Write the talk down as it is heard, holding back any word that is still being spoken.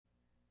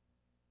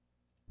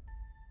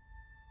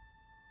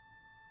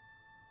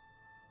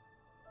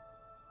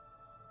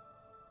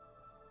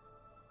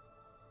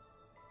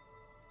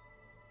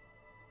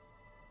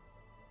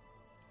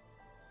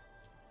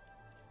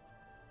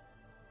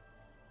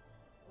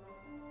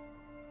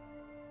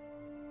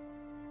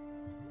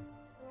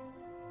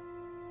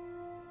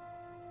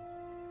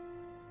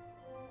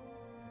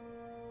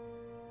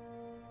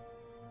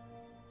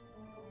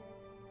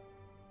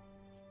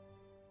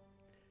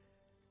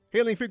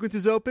Hailing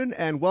frequencies open,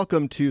 and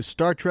welcome to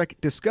Star Trek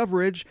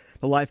Discoverage,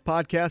 the live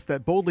podcast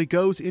that boldly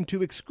goes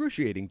into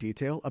excruciating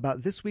detail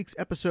about this week's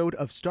episode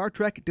of Star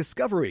Trek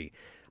Discovery.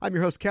 I'm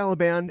your host,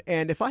 Caliban,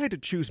 and if I had to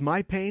choose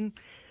my pain,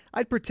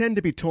 I'd pretend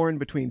to be torn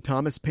between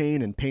Thomas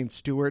Paine and Paine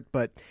Stewart,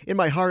 but in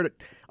my heart,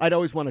 I'd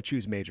always want to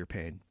choose Major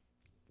Paine.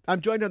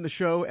 I'm joined on the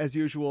show, as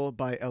usual,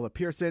 by Ella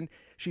Pearson.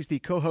 She's the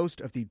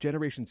co-host of the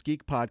Generations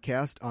Geek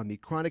podcast on the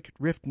Chronic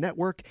Rift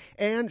Network,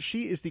 and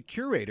she is the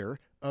curator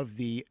of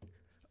the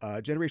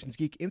Generations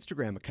Geek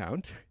Instagram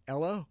account.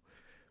 Ella,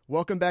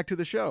 welcome back to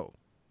the show.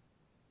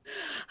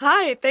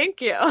 Hi,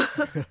 thank you.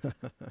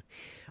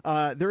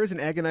 There is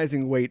an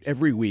agonizing wait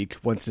every week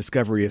once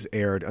Discovery is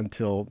aired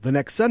until the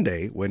next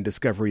Sunday when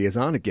Discovery is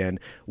on again.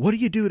 What do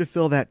you do to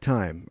fill that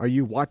time? Are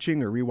you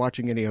watching or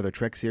rewatching any other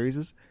Trek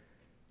series?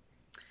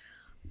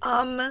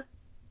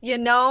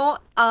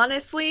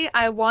 Honestly,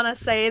 I want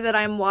to say that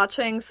I'm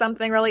watching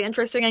something really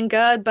interesting and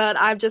good, but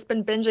I've just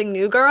been binging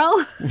New Girl,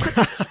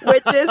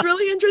 which is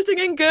really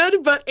interesting and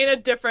good, but in a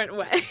different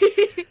way.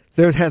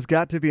 There has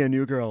got to be a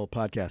New Girl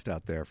podcast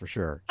out there for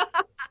sure.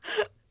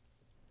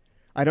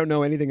 I don't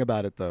know anything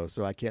about it, though,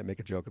 so I can't make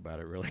a joke about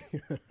it, really.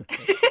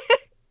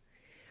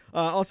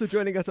 Also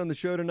joining us on the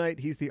show tonight,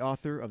 he's the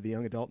author of the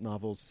young adult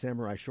novels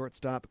Samurai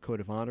Shortstop, Code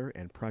of Honor,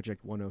 and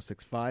Project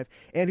 1065,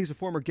 and he's a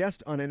former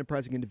guest on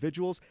Enterprising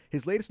Individuals.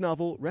 His latest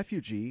novel,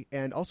 Refugee,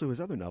 and also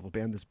his other novel,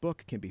 Ban This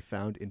Book, can be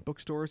found in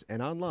bookstores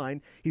and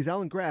online. He's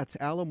Alan Gratz.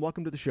 Alan,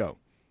 welcome to the show.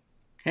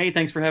 Hey,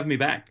 thanks for having me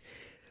back.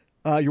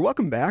 You're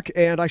welcome back,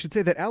 and I should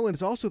say that Alan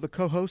is also the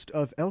co-host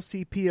of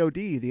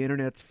LCPOD, the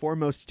internet's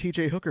foremost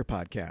T.J. Hooker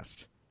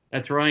podcast.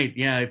 That's right.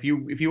 Yeah, if you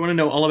want to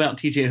know all about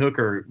T.J.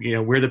 Hooker,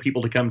 we're the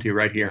people to come to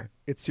right here.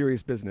 It's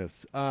serious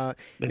business.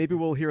 Maybe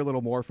we'll hear a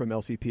little more from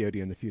LCPOD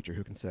in the future.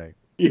 Who can say?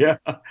 Yeah,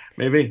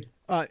 maybe.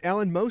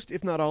 Alan, most,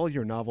 if not all, of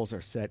your novels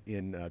are set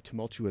in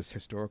tumultuous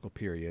historical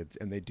periods,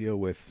 and they deal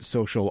with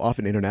social,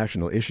 often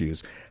international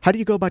issues. How do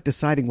you go about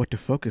deciding what to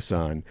focus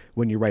on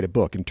when you write a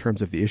book in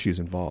terms of the issues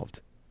involved?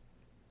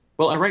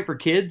 Well, I write for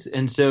kids,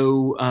 and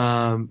so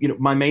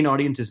my main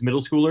audience is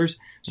middle schoolers.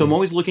 So I'm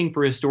always looking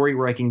for a story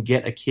where I can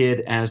get a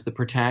kid as the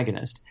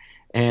protagonist,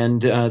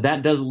 and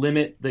that does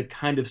limit the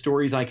kind of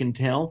stories I can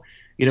tell.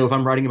 If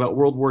I'm writing about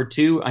World War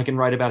II, I can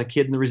write about a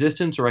kid in the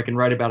Resistance, or I can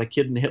write about a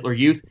kid in the Hitler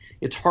Youth.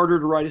 It's harder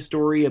to write a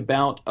story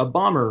about a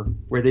bomber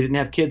where they didn't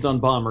have kids on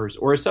bombers,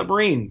 or a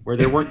submarine where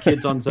there weren't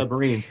kids on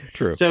submarines.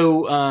 True.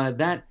 So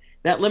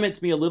that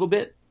limits me a little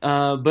bit,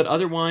 but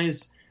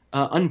otherwise.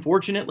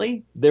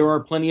 Unfortunately, there are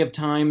plenty of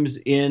times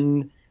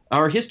in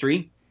our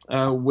history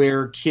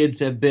where kids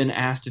have been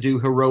asked to do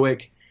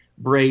heroic,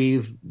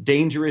 brave,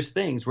 dangerous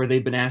things, where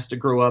they've been asked to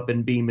grow up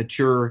and be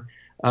mature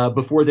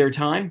before their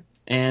time.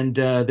 And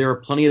there are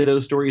plenty of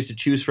those stories to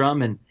choose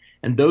from, and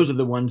those are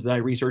the ones that I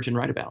research and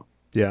write about.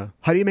 Yeah.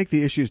 How do you make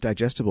the issues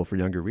digestible for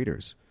younger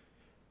readers?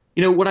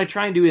 What I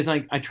try and do is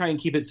I try and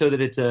keep it so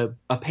that it's a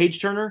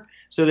page turner,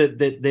 so that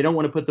they don't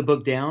want to put the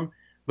book down.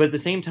 But at the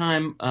same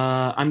time,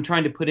 I'm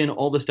trying to put in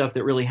all the stuff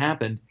that really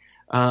happened.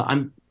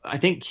 I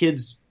think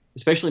kids,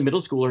 especially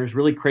middle schoolers,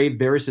 really crave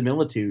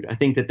verisimilitude. I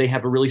think that they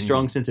have a really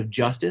strong sense of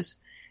justice.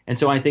 And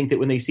so I think that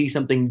when they see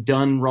something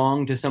done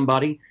wrong to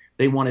somebody,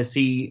 they want to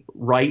see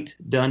right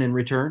done in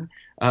return.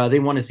 They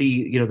want to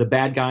see, the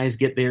bad guys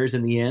get theirs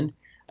in the end.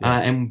 Yeah.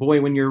 And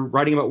boy, when you're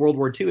writing about World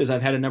War II, as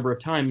I've had a number of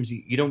times,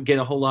 you don't get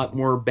a whole lot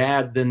more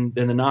bad than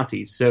the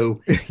Nazis.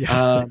 So,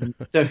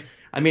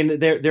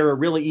 they're a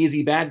really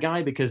easy bad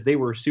guy because they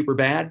were super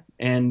bad.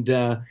 And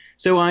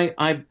so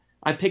I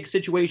pick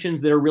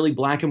situations that are really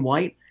black and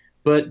white,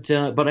 but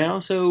I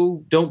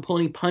also don't pull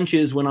any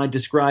punches when I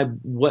describe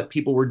what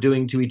people were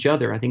doing to each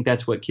other. I think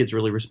that's what kids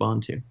really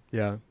respond to.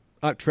 Yeah.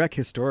 Trek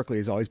historically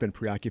has always been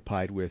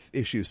preoccupied with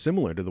issues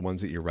similar to the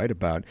ones that you write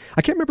about.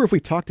 I can't remember if we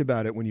talked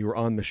about it when you were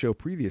on the show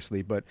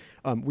previously, but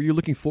were you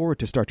looking forward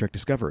to Star Trek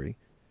Discovery?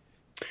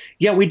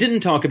 Yeah, we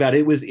didn't talk about it.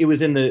 It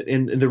was in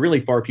the really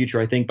far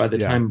future, I think, by the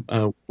time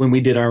when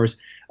we did ours.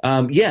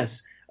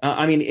 Yes.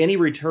 Any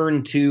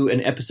return to an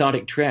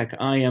episodic Trek,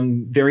 I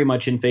am very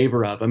much in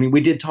favor of.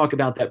 We did talk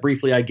about that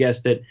briefly, I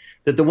guess, that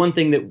the one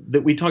thing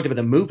that we talked about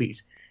the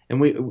movies,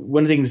 and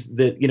one of the things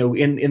that,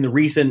 in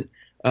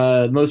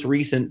the most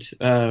recent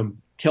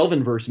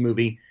Kelvinverse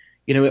movie,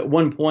 at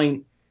one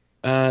point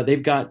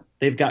they've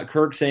got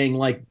Kirk saying,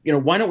 like,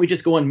 why don't we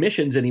just go on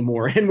missions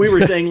anymore? And we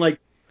were saying, like,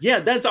 yeah,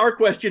 that's our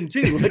question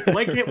too. Like,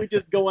 why can't we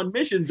just go on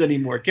missions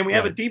anymore? Can we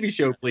have a TV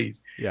show,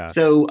 please? Yeah.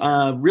 So,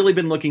 really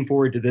been looking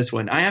forward to this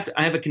one. I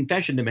have a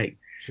confession to make.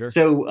 Sure.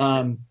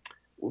 So,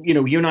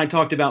 you and I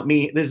talked about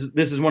me. This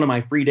is one of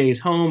my free days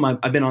home.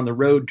 I've been on the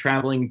road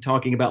traveling,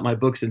 talking about my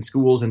books in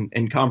schools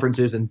and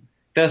conferences and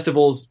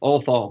festivals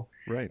all fall.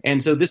 Right.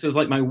 And so this was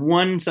like my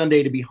one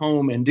Sunday to be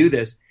home and do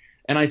this.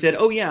 And I said,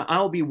 oh yeah,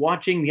 I'll be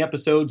watching the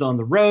episodes on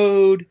the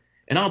road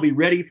and I'll be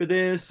ready for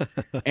this.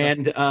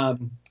 And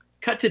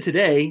cut to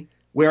today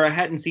where I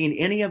hadn't seen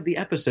any of the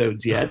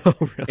episodes yet. Oh,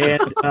 really?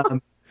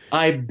 And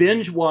I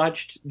binge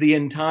watched the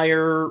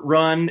entire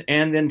run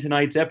and then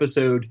tonight's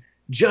episode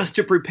just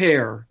to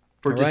prepare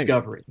for All right.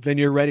 Discovery. Then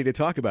you're ready to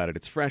talk about it.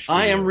 It's fresh for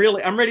you.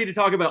 I'm ready to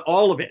talk about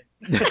all of it.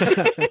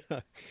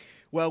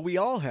 Well, we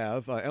all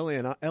have,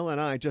 Ella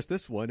and I, just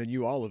this one, and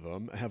you all of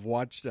them, have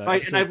watched.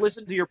 Right, and I've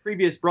listened to your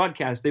previous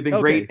broadcasts. They've been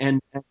Okay. great, and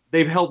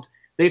they've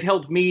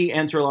helped me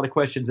answer a lot of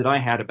questions that I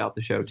had about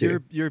the show, too.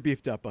 You're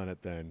beefed up on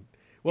it then.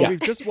 Well, Yeah.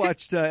 we've just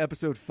watched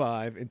episode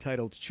 5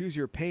 entitled Choose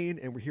Your Pain,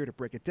 and we're here to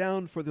break it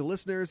down for the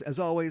listeners. As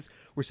always,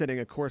 we're setting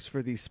a course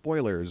for the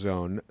spoiler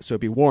zone, so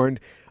be warned.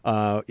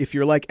 If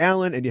you're like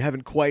Alan and you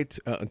haven't quite,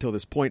 until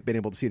this point, been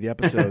able to see the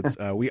episodes,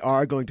 we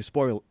are going to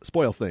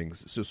spoil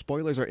things, so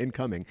spoilers are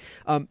incoming.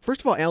 First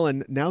of all,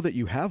 Alan, now that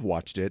you have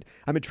watched it,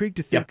 I'm intrigued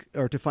to think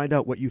or to find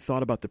out what you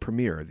thought about the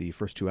premiere, the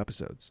first 2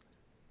 episodes.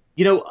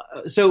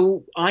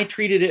 So I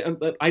treated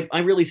it. I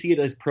really see it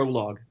as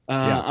prologue.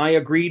 I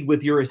agreed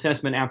with your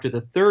assessment after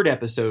the 3rd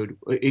episode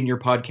in your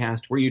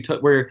podcast, where you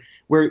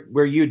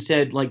where you'd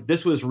said like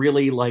this was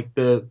really like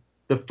the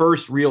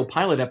first real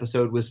pilot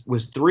episode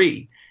was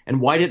 3,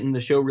 and why didn't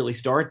the show really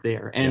start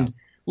there? And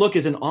look,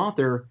 as an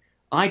author,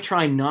 I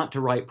try not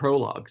to write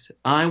prologues.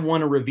 I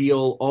want to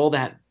reveal all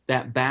that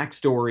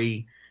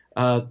backstory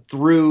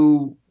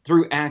through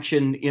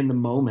action in the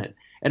moment.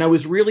 And I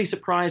was really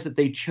surprised that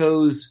they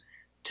chose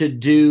to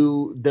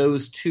do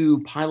those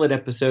 2 pilot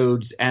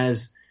episodes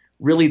as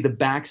really the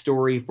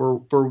backstory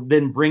for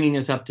then bringing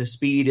us up to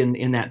speed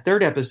in that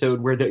 3rd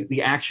episode, where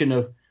the action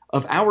of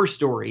our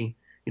story,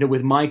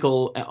 with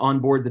Michael on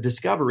board the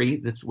Discovery,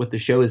 that's what the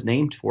show is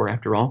named for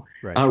after all,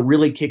 Right.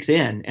 Really kicks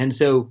in. And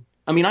so,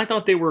 I mean, I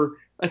thought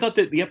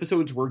that the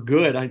episodes were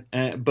good,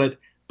 but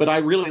I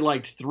really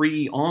liked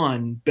 3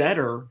 on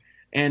better.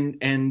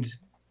 And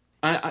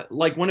I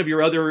like one of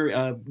your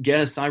other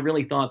guests, I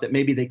really thought that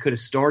maybe they could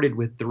have started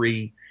with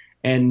 3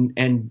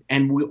 and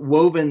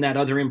woven that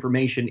other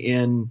information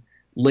in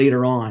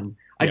later on.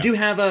 Yeah.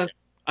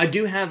 I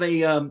do have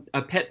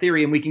a pet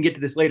theory, and we can get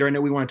to this later. I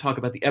know we want to talk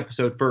about the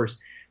episode first,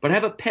 but I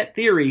have a pet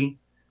theory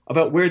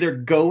about where they're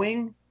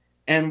going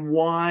and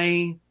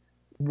why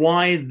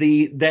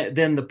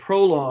then the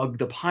prologue,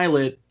 the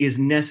pilot, is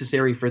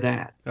necessary for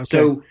that.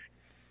 Okay.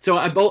 So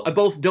I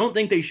both don't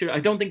think they should.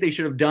 I don't think they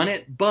should have done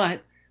it,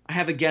 but I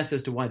have a guess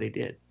as to why they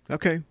did.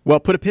 Okay. Well,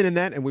 put a pin in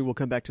that, and we will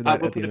come back to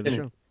that at the end of the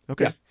show.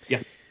 Okay.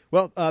 Yeah.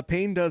 Well,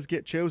 Payne does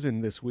get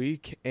chosen this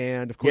week,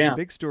 and of course the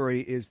big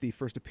story is the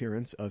first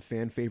appearance of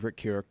fan favorite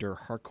character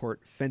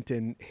Harcourt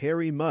Fenton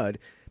Harry Mudd,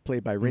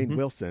 played by Rainn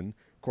Wilson,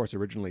 of course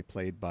originally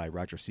played by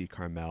Roger C.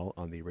 Carmel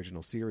on the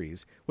original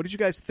series. What did you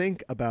guys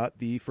think about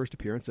the first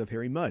appearance of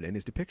Harry Mudd and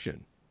his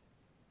depiction?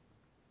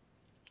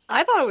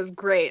 I thought it was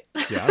great.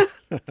 Yeah.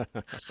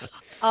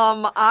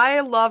 I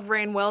love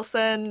Rainn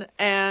Wilson,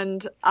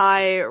 and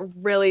I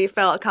really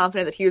felt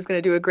confident that he was going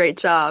to do a great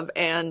job,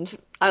 and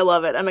I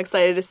love it. I'm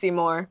excited to see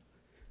more.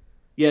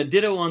 Yeah,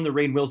 ditto on the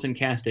Rainn Wilson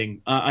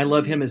casting. I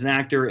love him as an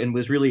actor and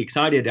was really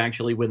excited,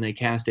 actually, when they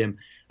cast him.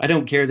 I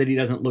don't care that he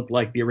doesn't look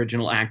like the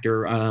original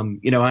actor.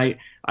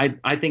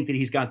 I think that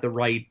he's got the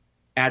right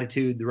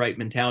attitude, the right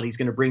mentality. He's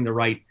going to bring the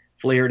right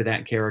flair to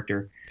that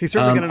character. He's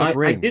certainly got enough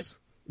rings.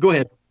 Go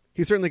ahead.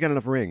 He's certainly got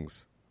enough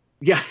rings.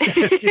 Yeah.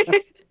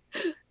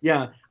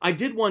 Yeah. I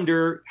did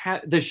wonder,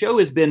 the show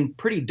has been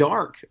pretty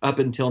dark up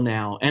until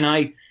now.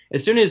 And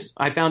as soon as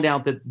I found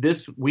out that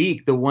this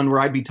week, the one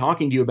where I'd be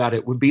talking to you about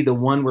it would be the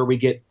one where we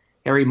get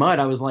Harry Mudd,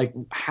 I was like,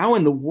 how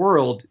in the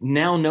world,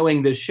 now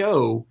knowing this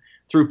show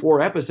through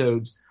 4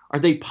 episodes, are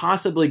they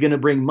possibly going to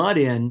bring Mudd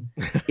in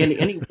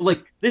any,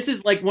 like, this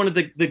is like one of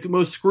the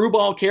most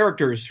screwball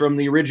characters from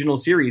the original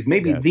series,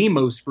 maybe the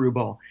most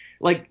screwball.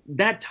 Like,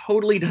 that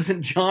totally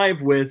doesn't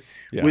jive with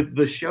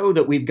the show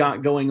that we've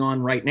got going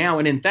on right now.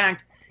 And in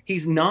fact,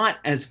 he's not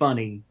as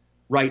funny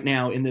right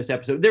now in this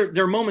episode.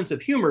 There are moments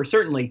of humor,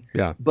 certainly.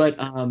 Yeah. But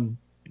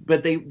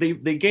they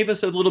gave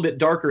us a little bit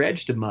darker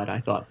edge to Mudd, I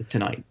thought,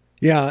 tonight.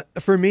 Yeah,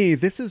 for me,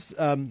 this is,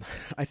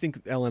 I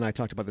think Ella and I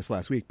talked about this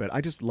last week, but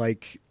I just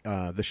like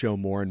the show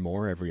more and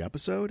more every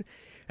episode.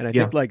 And I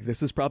think, like,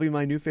 this is probably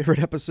my new favorite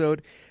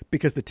episode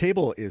because the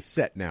table is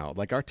set now.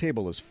 Like, our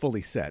table is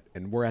fully set,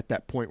 and we're at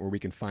that point where we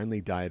can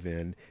finally dive in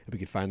and we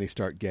can finally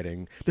start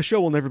getting – the show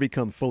will never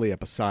become fully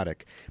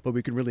episodic, but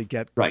we can really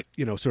get,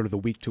 sort of the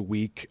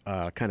week-to-week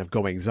kind of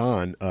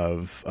goings-on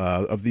of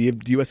the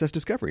USS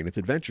Discovery and its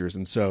adventures.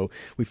 And so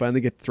we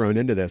finally get thrown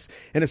into this.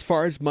 And as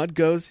far as Mudd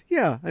goes,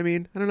 I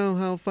mean, I don't know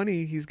how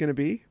funny he's going to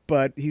be,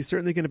 but he's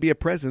certainly going to be a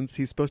presence.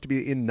 He's supposed to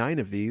be in 9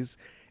 of these.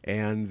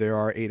 And there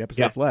are 8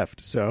 episodes left,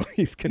 so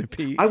he's going to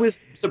be. I was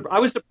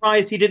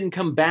surprised he didn't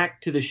come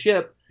back to the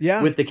ship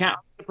with the cat. I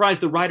was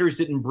surprised the writers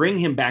didn't bring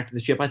him back to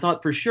the ship. I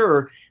thought for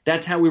sure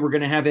that's how we were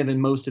going to have him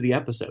in most of the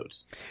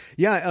episodes.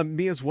 Yeah,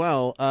 me as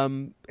well.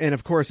 And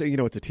of course,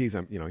 it's a tease.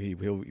 He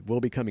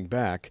will be coming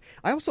back.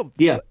 I also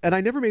and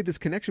I never made this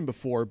connection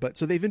before, but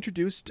so they've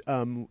introduced,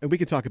 and we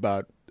can talk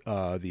about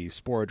the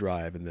Spore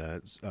Drive and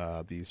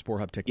the Spore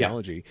Hub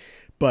technology,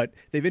 but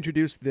they've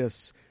introduced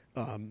this.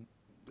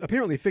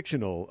 Apparently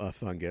fictional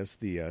fungus,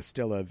 the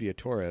Stella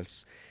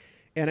Viatoris,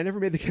 and I never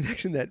made the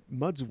connection that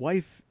Mudd's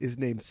wife is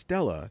named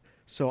Stella,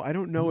 so I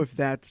don't know if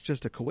that's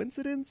just a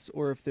coincidence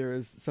or if there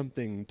is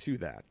something to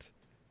that.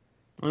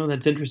 Oh,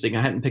 that's interesting.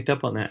 I hadn't picked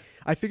up on that.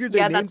 I figured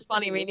that's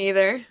funny. Me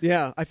neither.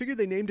 Yeah, I figured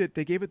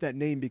they gave it that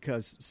name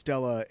because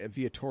Stella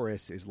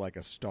Viatoris is like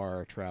a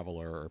star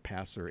traveler or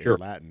passer in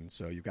Latin,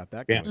 so you've got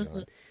that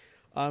going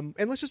on.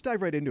 And let's just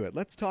dive right into it.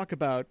 Let's talk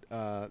about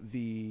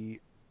the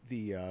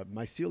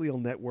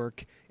mycelial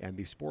network and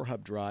the Spore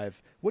Hub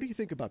drive. What do you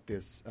think about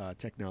this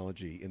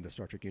technology in the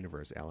Star Trek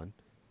universe, Alan?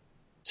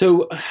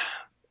 So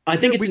I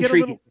think it's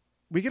intriguing.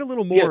 We get a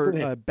little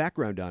more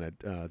background on it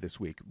this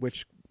week,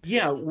 which...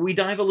 Yeah, we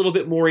dive a little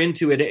bit more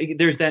into it.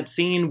 There's that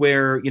scene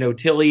where,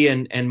 Tilly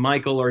and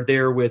Michael are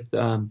there with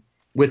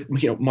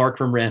Mark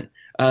from Rent,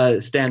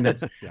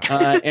 Stamets.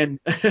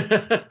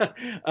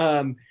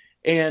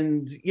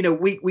 And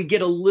we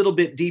get a little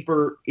bit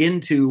deeper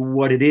into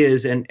what it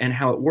is and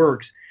how it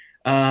works.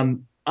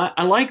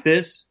 I like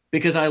this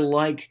because I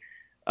like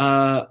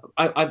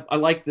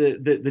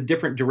the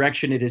different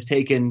direction it has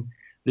taken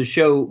the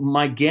show.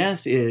 My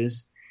guess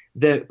is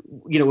that,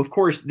 of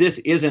course, this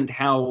isn't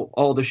how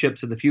all the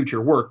ships in the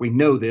future work. We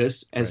know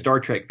this as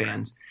Star Trek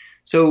fans.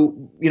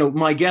 So,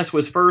 my guess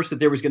was first that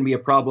there was going to be a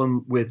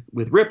problem with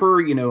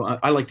Ripper.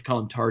 I like to call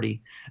him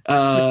Tardy.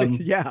 There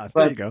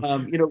you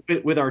go.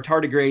 With our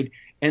tardigrade.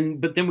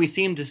 But then we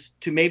seem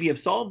to maybe have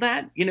solved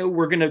that.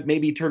 We're going to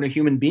maybe turn a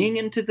human being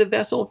into the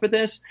vessel for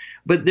this.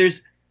 But there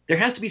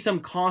has to be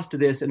some cost to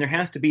this, and there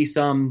has to be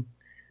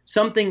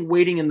something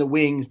waiting in the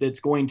wings that's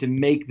going to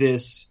make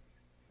this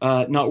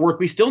not work.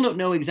 We still don't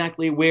know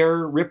exactly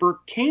where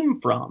Ripper came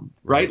from,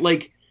 right?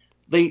 Like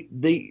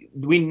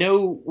we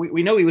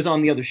know he was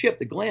on the other ship,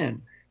 the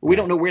Glenn. But we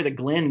don't know where the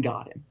Glenn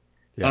got him.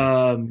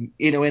 Yeah.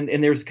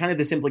 And there's kind of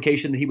this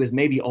implication that he was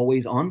maybe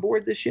always on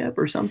board the ship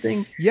or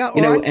something. Yeah,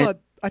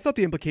 I thought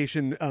the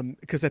implication,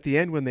 because at the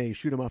end when they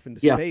shoot him off into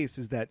space,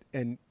 is that,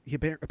 and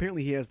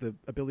apparently he has the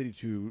ability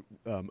to,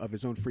 of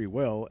his own free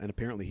will, and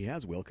apparently he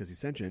has will because he's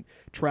sentient,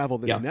 travel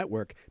this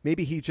network.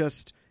 Maybe he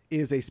just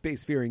is a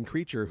spacefaring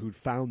creature who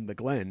found the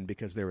Glen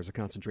because there was a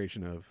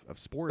concentration of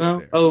spores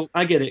there. Oh,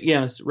 I get it.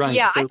 Yes, right.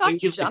 Yeah, so I thought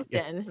he jumped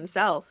in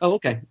himself. Oh,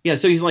 okay. Yeah,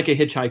 so he's like a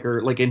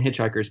hitchhiker, like in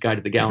Hitchhiker's Guide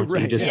to the Galaxy.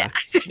 Right, he just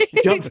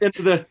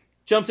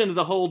jumps into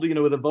the hold,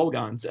 with the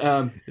Volgons.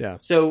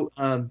 So,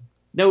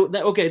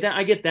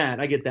 I get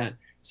that.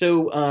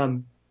 So,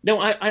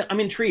 I'm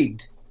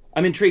intrigued.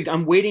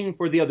 I'm waiting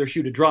for the other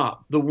shoe to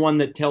drop, the one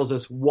that tells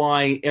us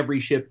why every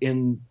ship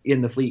in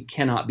the fleet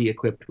cannot be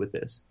equipped with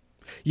this.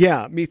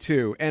 Yeah, me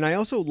too. And I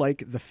also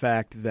like the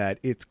fact that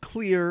it's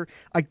clear.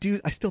 I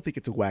still think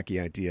it's a wacky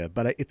idea,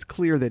 but it's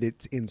clear that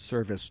it's in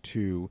service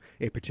to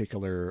a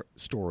particular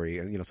story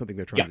and something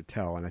they're trying to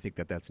tell. And I think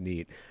that that's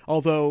neat.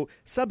 Although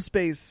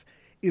subspace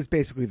is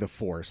basically the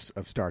force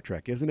of Star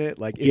Trek, isn't it?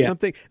 Like it's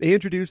something they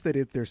introduced that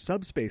if there's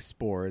subspace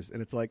spores,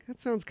 and it's like that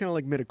sounds kind of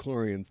like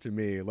midichlorians to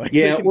me. Like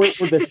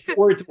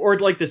or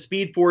like the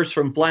Speed Force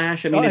from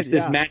Flash. I mean, it's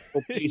this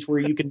magical place where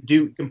you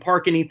can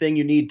park anything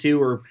you need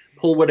to or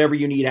pull whatever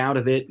you need out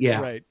of it.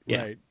 Yeah, right.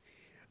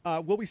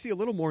 Well, we see a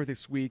little more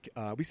this week.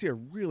 We see a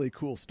really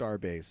cool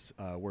starbase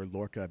where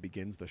Lorca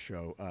begins the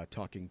show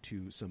talking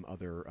to some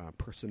other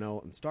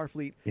personnel in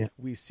Starfleet. Yeah.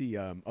 We see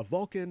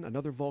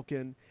another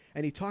Vulcan,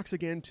 and he talks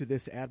again to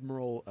this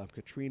Admiral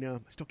Katrina.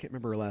 I still can't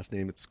remember her last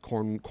name. It's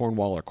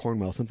Cornwall or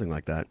Cornwell, something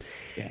like that.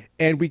 Yeah.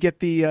 And we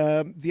get the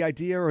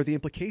idea or the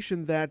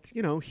implication that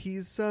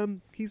he's a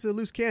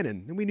loose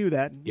cannon, and we knew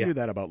that. We knew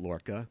that about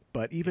Lorca,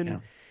 but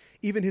even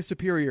his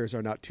superiors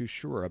are not too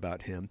sure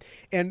about him.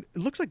 And it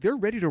looks like they're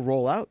ready to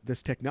roll out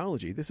this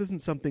technology. This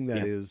isn't something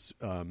that is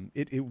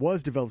it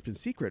was developed in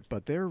secret,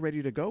 but they're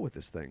ready to go with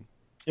this thing.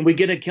 And we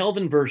get a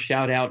Kelvinverse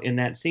shout out in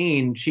that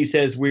scene. She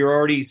says, we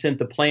already sent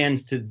the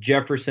plans to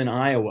Jefferson,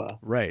 Iowa.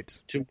 Right.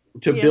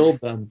 To build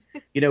them,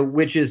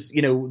 which is,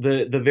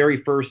 the very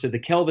first of the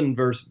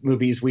Kelvinverse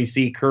movies. We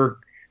see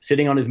Kirk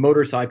sitting on his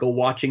motorcycle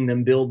watching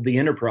them build the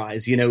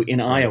Enterprise, in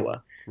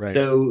Iowa. Right.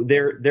 So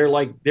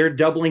they're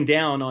doubling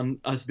down on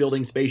us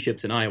building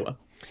spaceships in Iowa.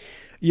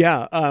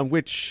 Yeah,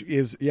 which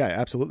is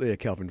absolutely a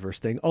Kelvinverse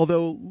thing.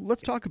 Although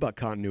let's talk about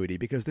continuity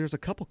because there's a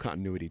couple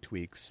continuity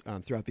tweaks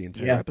throughout the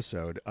entire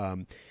episode.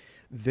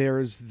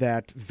 There's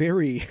that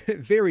very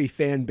very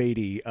fan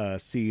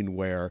baity scene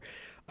where.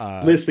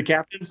 List the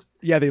captains?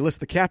 Yeah, they list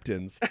the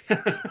captains.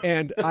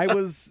 And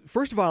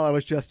first of all, I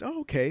was just,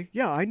 okay,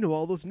 yeah, I know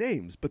all those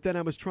names. But then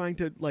I was trying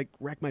to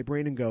rack my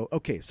brain and go,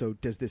 okay, so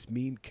does this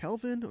mean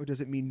Kelvin or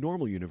does it mean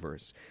normal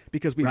universe?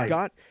 Because we've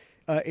got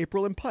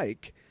April and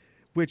Pike,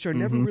 which are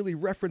never really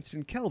referenced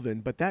in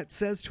Kelvin, but that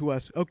says to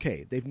us,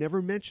 okay, they've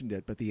never mentioned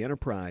it, but the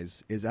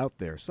Enterprise is out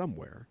there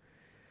somewhere.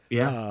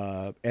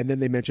 Yeah. And then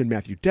they mentioned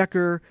Matthew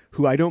Decker,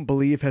 who I don't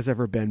believe has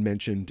ever been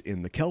mentioned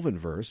in the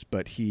Kelvinverse,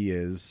 but he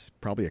is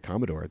probably a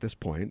Commodore at this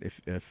point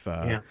if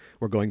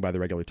we're going by the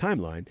regular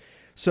timeline.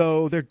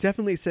 So they're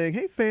definitely saying,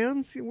 hey,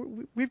 fans,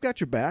 we've got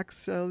your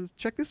backs. Let's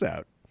check this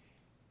out.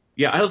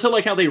 Yeah, I also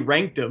like how they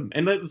ranked them.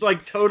 And it's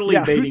totally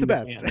baiting who's the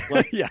best?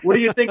 What do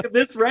you think of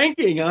this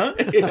ranking, huh?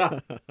 Yeah.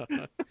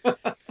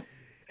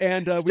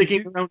 And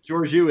sticking around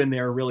Georgiou in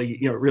there really,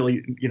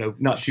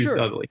 not too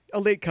subtly. A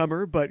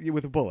latecomer, but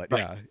with a bullet,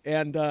 right. Yeah.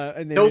 And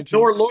they no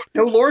mentioned...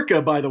 no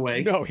Lorca, by the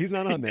way. No, he's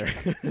not on there,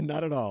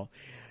 not at all.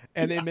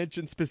 And they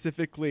mentioned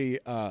specifically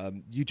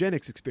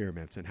eugenics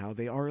experiments and how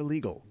they are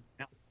illegal.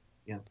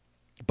 Yeah.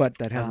 But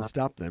that hasn't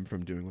stopped them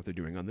from doing what they're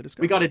doing on the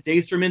Discovery. We got a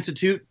Daystrom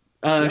Institute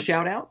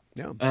shout out.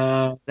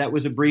 Yeah. That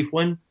was a brief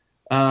one.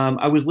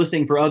 I was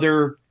listening for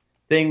other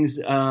things.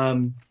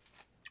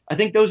 I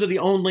think those are the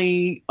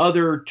only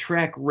other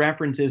Trek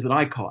references that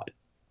I caught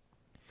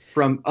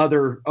from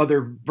other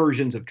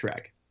versions of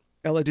Trek.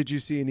 Ella, did you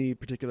see any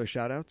particular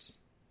shout outs?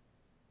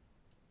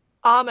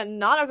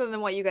 None other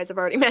than what you guys have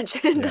already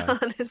mentioned,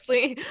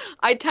 honestly.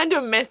 I tend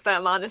to miss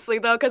them, honestly,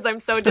 though, because I'm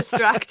so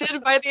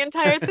distracted by the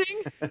entire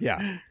thing.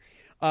 Yeah.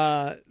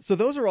 So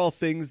those are all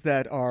things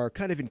that are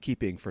kind of in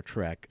keeping for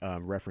Trek,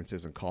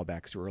 references and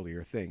callbacks to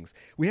earlier things.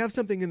 We have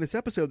something in this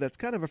episode that's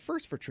kind of a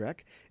first for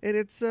Trek, and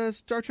it's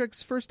Star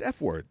Trek's first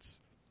F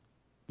words.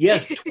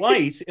 Yes,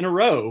 twice in a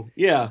row.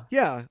 Yeah.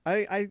 Yeah.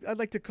 I'd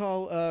like to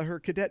call her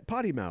Cadet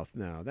Potty Mouth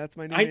now. That's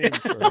my new name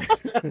for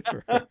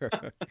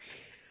her.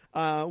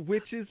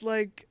 Which is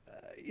like,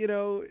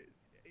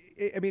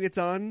 I mean, it's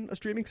on a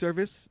streaming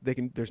service.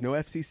 There's no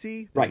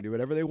FCC. They can do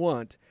whatever they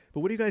want.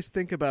 But what do you guys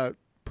think about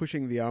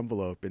pushing the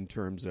envelope in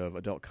terms of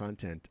adult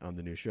content on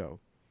the new show?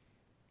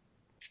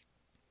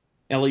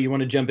 Ella, you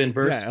want to jump in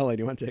first? Yeah, Ella,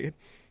 do you want to take it?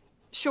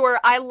 Sure.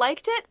 I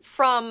liked it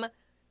from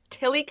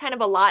Tilly kind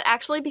of a lot,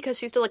 actually, because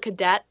she's still a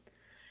cadet.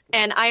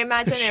 And I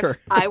imagine if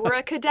I were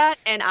a cadet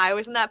and I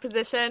was in that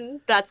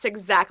position, that's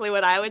exactly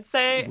what I would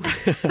say.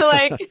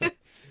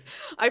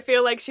 I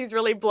feel like she's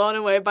really blown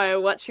away by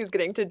what she's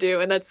getting to do,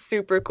 and that's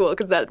super cool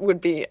because that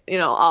would be,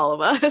 all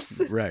of us.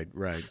 Right.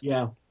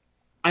 Yeah.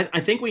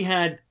 I think we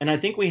had,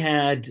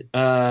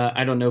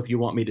 I don't know if you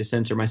want me to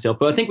censor myself,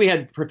 but I think we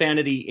had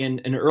profanity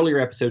in an earlier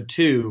episode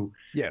too.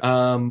 Yes.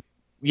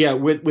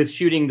 With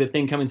shooting the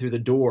thing coming through the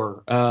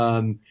door.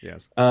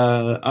 Yes.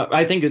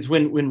 I think it's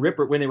when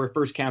they were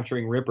first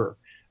capturing Ripper.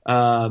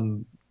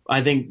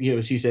 I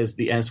think, she says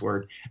the S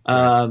word.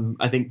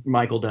 I think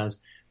Michael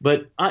does.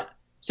 But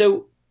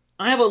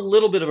I have a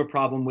little bit of a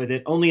problem with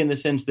it, only in the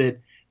sense that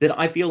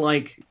I feel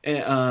like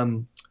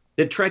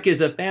that Trek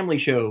is a family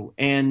show,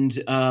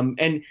 and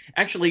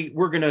actually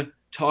we're going to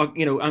talk.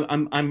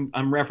 I'm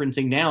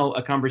referencing now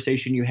a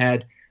conversation you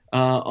had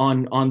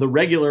on the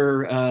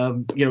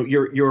regular,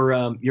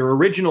 your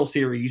original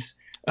series,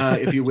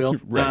 if you will,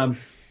 right.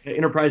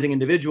 Enterprising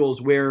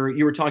Individuals, where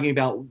you were talking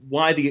about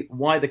why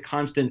the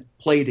constant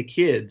play to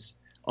kids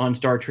on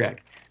Star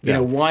Trek.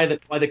 Why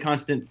the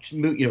constant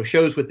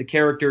shows with the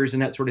characters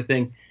and that sort of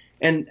thing.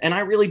 And I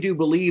really do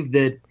believe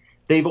that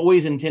they've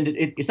always intended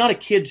it's not a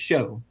kids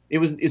show.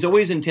 It's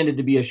always intended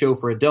to be a show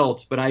for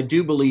adults, but I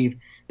do believe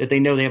that they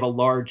know they have a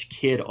large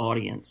kid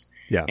audience.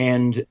 Yeah.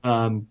 And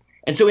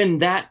so in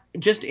that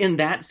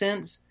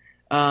sense,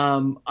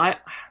 I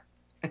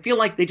feel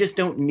like they just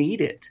don't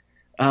need it.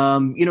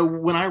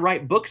 When I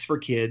write books for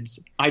kids,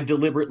 I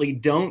deliberately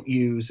don't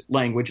use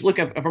language. Look,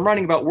 if I'm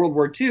writing about World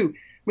War II,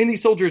 I mean,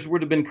 these soldiers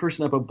would have been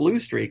cursing up a blue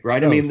streak,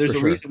 right? Oh, I mean, there's a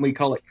reason we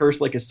call it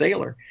curse like a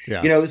sailor.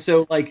 Yeah.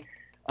 So like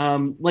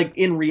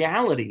in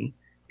reality,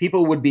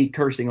 people would be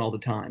cursing all the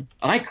time.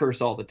 I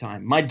curse all the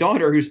time. My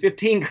daughter, who's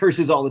 15,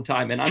 curses all the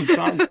time, and I'm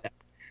fine with that.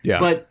 Yeah.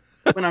 But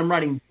when I'm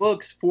writing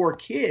books for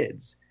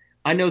kids,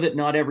 I know that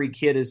not every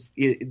kid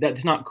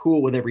that's not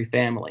cool with every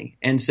family.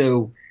 And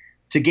so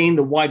to gain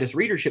the widest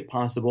readership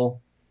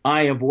possible,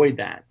 I avoid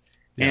that.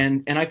 Yeah.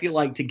 And I feel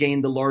like to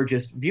gain the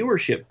largest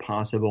viewership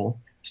possible,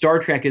 Star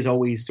Trek has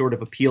always sort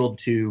of appealed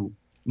to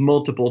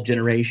multiple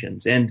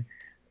generations. And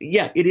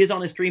yeah, it is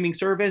on a streaming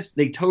service.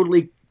 They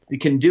totally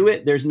can do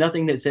it. There's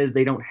nothing that says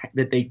they don't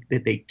that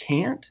they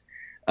can't.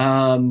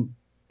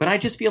 But I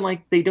just feel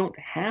like they don't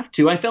have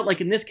to. I felt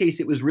like in this case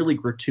it was really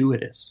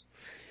gratuitous.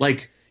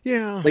 Let's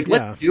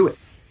do it.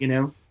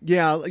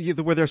 Yeah,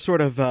 where they're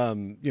sort of,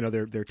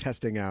 they're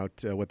testing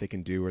out what they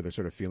can do, or they're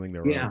sort of feeling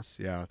their oats.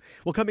 Yeah.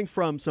 Well, coming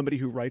from somebody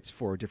who writes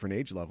for different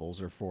age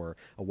levels or for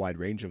a wide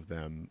range of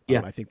them,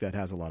 I think that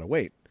has a lot of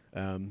weight.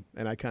 And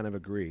I kind of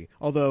agree.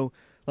 Although,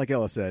 like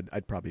Ella said,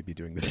 I'd probably be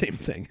doing the same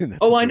thing. In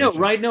that situation. I know,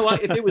 right? No,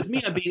 if it was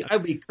me,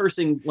 I'd be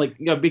cursing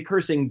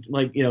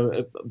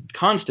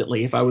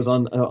constantly if I was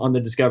on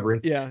the Discovery.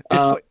 Yeah,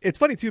 it's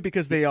funny too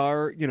because they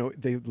are,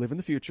 they live in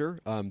the future.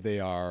 They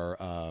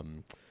are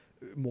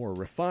more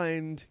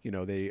refined,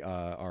 they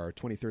are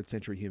 23rd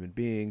century human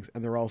beings,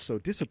 and they're also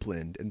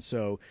disciplined. And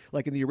so,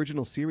 like in the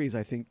original series,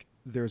 I think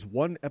there's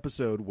one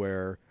episode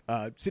where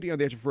City on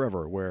the Edge of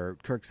Forever, where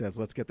Kirk says,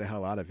 "Let's get the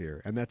hell out of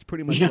here," and that's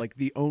pretty much like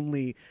the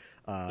only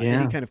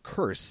any kind of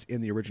curse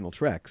in the original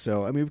Trek.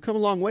 So, I mean, we've come a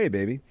long way,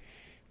 baby.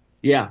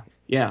 Yeah.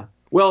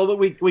 Well,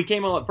 we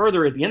came a lot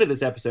further at the end of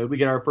this episode. We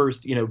get our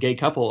first, gay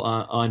couple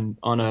on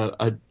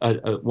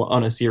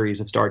a series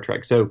of Star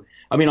Trek. So,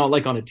 I mean,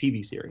 like on a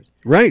TV series,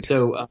 right?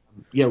 So,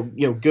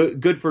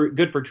 good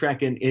for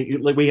Trek, and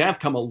we have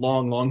come a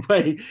long, long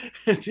way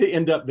to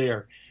end up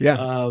there.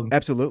 Yeah,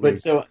 absolutely. But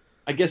so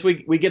I guess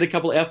we get a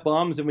couple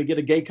F-bombs and we get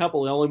a gay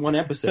couple all in one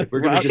episode.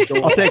 We're going to just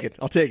go. I'll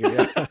take it.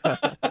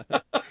 Yeah.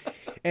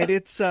 And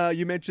it's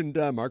you mentioned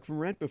Mark from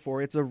Rent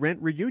before. It's a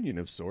Rent reunion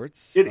of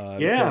sorts.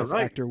 Right.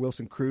 Actor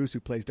Wilson Cruz, who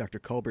plays Dr.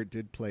 Culbert,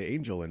 did play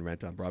Angel in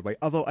Rent on Broadway.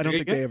 Although I don't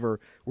think they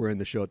ever were in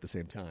the show at the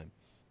same time.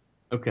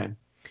 Okay.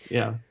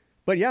 Yeah.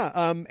 But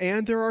yeah,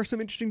 and there are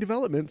some interesting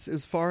developments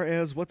as far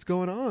as what's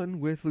going on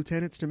with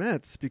Lieutenant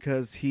Stamets,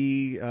 because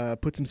he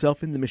puts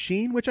himself in the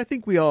machine, which I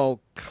think we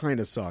all kind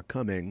of saw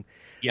coming.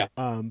 Yeah.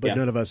 But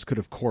none of us could,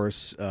 of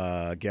course,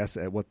 guess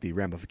at what the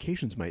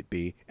ramifications might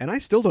be. And I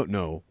still don't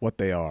know what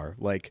they are.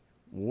 Like,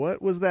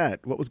 what was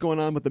that? What was going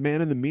on with the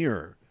man in the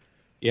mirror?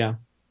 Yeah.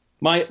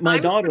 My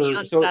daughter...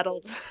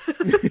 unsettled.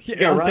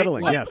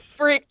 Unsettling, right? Yes.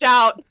 Freaked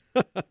out.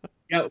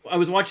 Yeah, I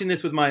was watching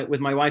this with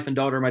my wife and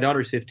daughter. My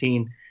daughter's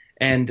 15.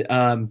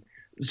 And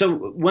so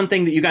one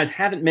thing that you guys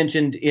haven't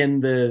mentioned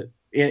in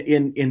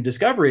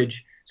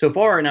Discoverage so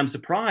far, and I'm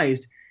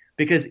surprised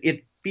because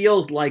it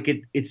feels like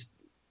it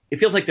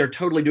feels like they're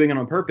totally doing it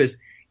on purpose,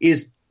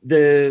 is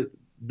the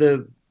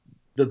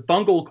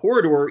fungal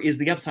corridor is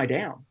the upside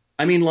down.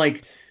 I mean,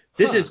 like,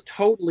 this is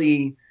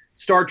totally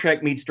Star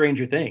Trek meets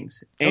Stranger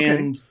Things.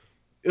 And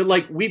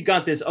like, we've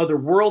got this other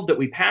world that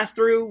we pass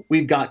through.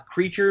 We've got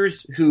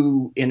creatures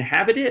who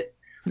inhabit it.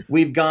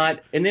 We've got,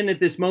 and then at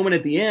this moment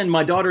at the end,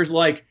 my daughter's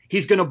like,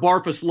 he's going to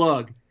barf a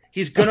slug.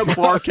 He's going to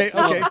barf a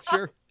slug. Okay,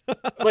 sure.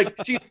 Like,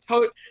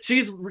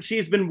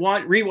 she's been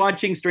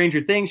rewatching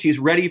Stranger Things. She's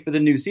ready for the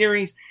new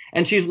series.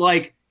 And she's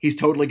like, he's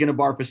totally going to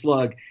barf a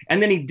slug.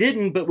 And then he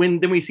didn't. But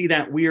then we see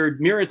that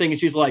weird mirror thing and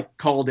she's like,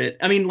 called it.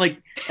 I mean,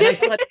 like, and I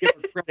still have to give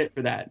her credit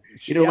for that.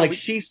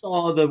 She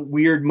saw the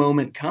weird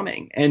moment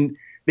coming. And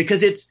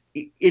because it's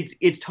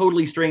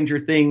totally Stranger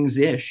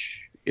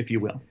Things-ish, if you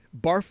will.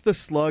 Barf the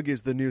slug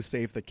is the new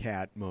save the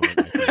cat moment.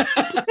 I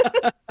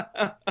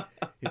think.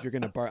 If you're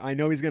going to barf, I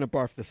know he's going to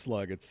barf the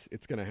slug. It's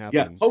going to happen.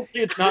 Yeah,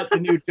 hopefully it's not the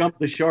new jump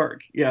the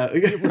shark. Yeah.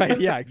 Right.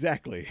 Yeah,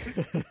 exactly.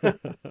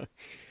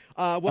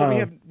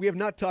 We have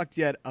not talked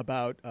yet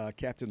about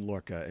Captain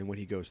Lorca and what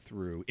he goes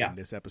through in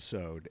this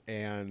episode,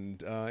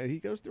 and he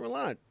goes through a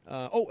lot.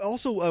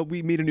 Also,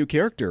 we meet a new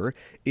character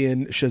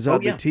in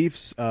Shazad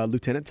Latif's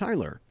Lieutenant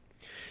Tyler.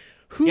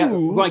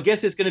 Who I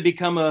guess is going to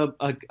become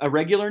a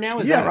regular now.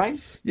 Is that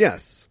right?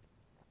 Yes.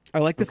 I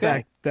like the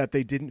fact that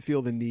they didn't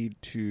feel the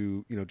need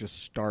to,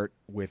 just start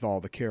with all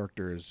the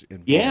characters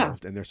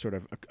involved, and they're sort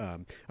of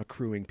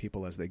accruing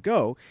people as they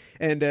go.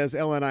 And as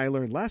Ella and I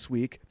learned last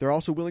week, they're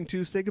also willing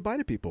to say goodbye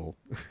to people,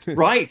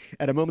 right?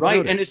 At a moment's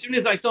notice. And as soon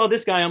as I saw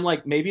this guy, I'm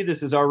like, maybe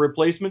this is our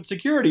replacement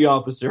security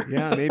officer.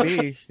 Yeah,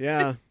 maybe.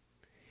 Yeah.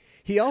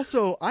 He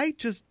also, I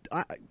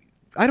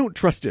don't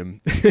trust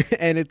him,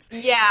 and it's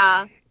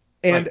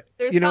And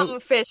there's something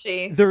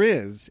fishy. There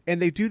is,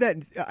 and they do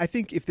that. I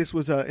think if this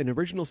was an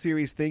original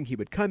series thing, he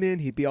would come in,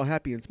 he'd be all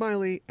happy and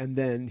smiley, and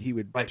then he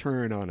would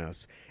turn on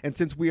us. And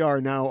since we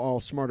are now all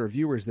smarter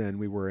viewers than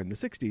we were in the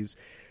 60s,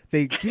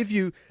 they give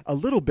you a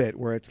little bit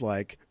where it's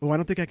like, oh, I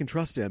don't think I can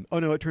trust him. Oh,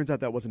 no, it turns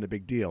out that wasn't a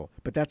big deal.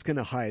 But that's going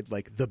to hide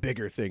like the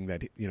bigger thing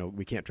that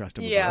we can't trust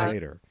him with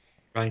later.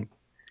 Right.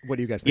 What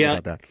do you guys think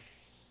about that?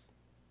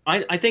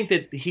 I think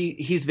that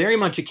he's very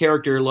much a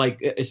character, like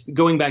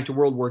going back to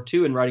World War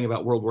II and writing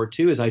about World War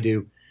II as I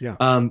do. Yeah.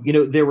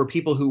 There were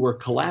people who were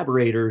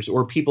collaborators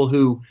or people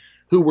who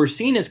were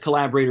seen as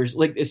collaborators,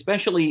 like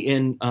especially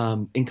in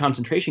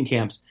concentration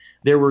camps.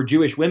 There were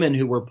Jewish women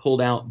who were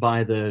pulled out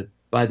by the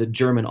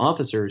German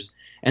officers,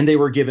 and they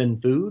were given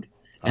food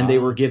and they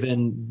were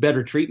given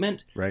better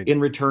treatment in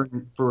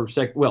return for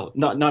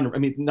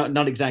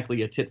not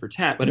exactly a tit for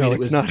tat, but no,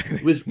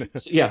 it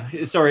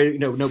was sorry,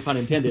 no pun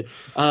intended.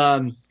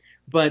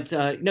 But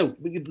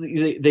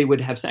they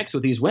would have sex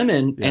with these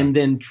women and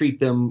then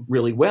treat them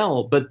really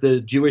well. But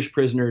the Jewish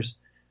prisoners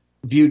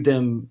viewed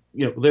them,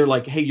 they're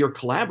like, hey, you're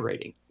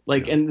collaborating.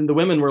 And the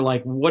women were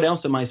like, what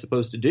else am I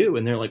supposed to do?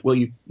 And they're like, well,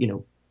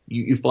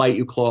 you fight,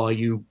 you claw,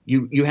 you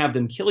have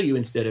them kill you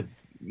instead of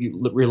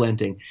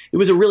relenting. It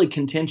was a really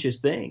contentious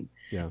thing.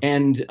 Yeah.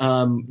 And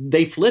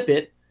they flip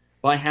it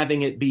by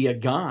having it be a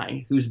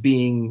guy who's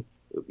being,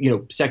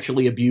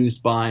 sexually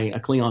abused by a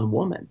Klingon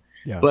woman.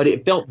 Yeah. But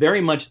it felt very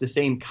much the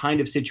same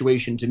kind of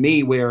situation to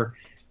me where,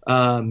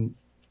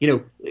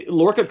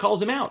 Lorca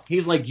calls him out.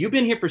 He's like, you've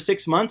been here for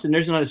 6 months and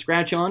there's not a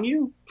scratch on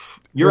you.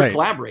 You're a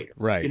collaborator.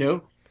 Right.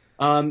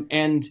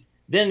 And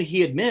then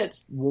he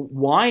admits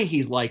why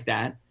he's like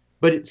that.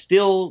 But it's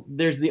still,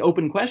 there's the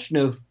open question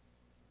of,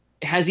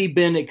 has he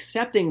been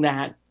accepting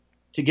that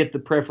to get the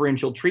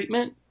preferential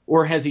treatment,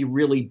 or has he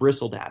really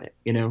bristled at it?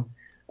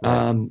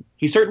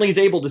 He certainly is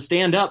able to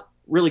stand up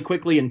really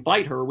quickly and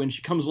fight her when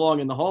she comes along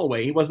in the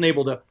hallway. He wasn't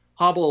able to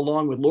hobble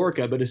along with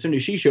Lorca, but as soon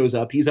as she shows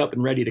up, he's up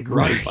and ready to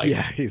karate fight.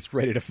 Yeah, he's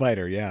ready to fight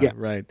her. Yeah.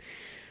 Right.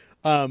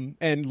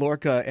 And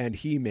Lorca and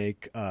he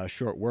make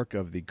short work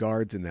of the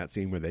guards in that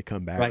scene where they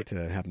come back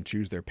to have them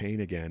choose their pain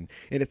again.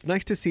 And it's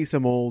nice to see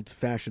some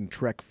old-fashioned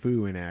Trek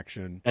foo in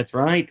action. That's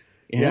right.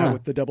 Yeah,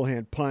 with the double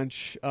hand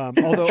punch.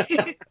 Although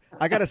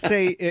I gotta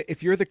say,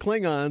 if you're the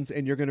Klingons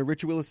and you're going to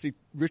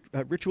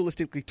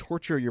ritualistically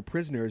torture your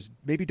prisoners,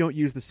 maybe don't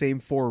use the same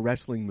 4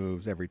 wrestling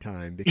moves every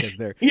time, because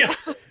they're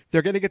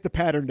going to get the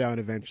pattern down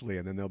eventually,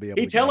 and then they'll be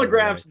able. He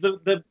telegraphs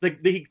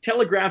he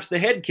telegraphs the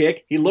head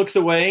kick. He looks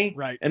away,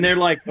 right, and they're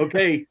like,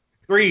 "Okay,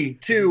 3,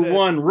 2,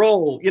 1,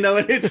 roll." You know,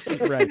 and it's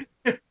right.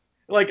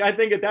 Like, I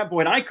think at that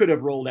point I could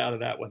have rolled out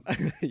of that one.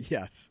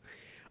 Yes.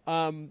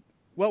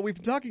 Well, we've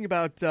been talking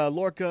about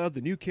Lorca,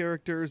 the new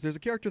characters. There's a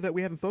character that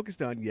we haven't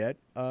focused on yet,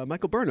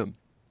 Michael Burnham,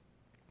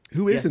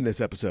 who is in this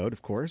episode,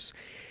 of course.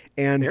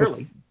 And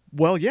barely.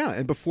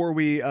 And before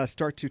we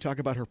start to talk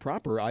about her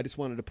proper, I just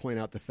wanted to point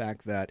out the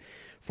fact that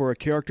for a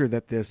character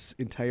that this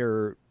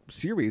entire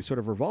series sort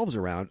of revolves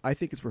around, I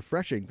think it's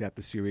refreshing that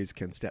the series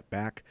can step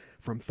back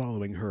from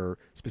following her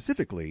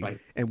specifically,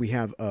 and we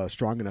have a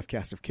strong enough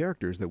cast of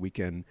characters that we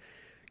can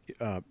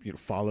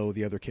follow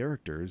the other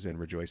characters and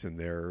rejoice in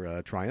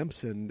their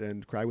triumphs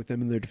and cry with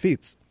them in their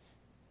defeats.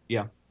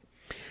 Yeah.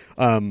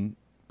 I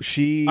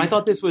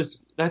thought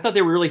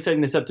they were really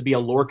setting this up to be a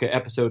Lorca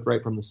episode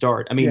right from the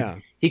start. I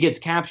mean, he gets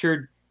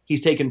captured,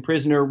 he's taken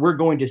prisoner. We're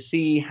going to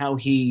see how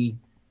he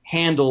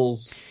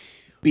handles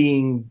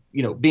being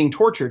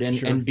tortured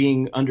and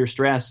being under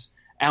stress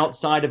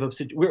outside of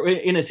we're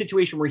in a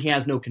situation where he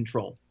has no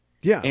control.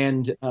 Yeah.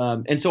 And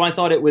so I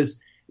thought it was,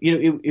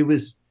 it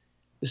was,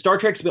 Star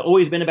Trek's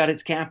always been about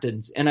its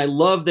captains, and I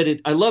love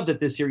that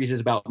this series is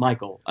about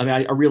Michael. I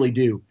mean, I really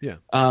do. Yeah.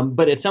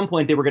 But at some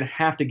point, they were going to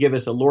have to give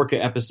us a Lorca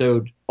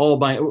episode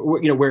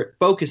where it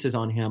focuses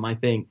on him. I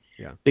think,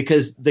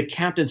 because the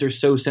captains are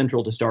so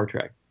central to Star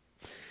Trek.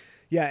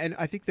 Yeah, and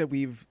I think that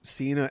we've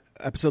seen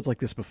episodes like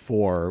this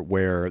before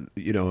where,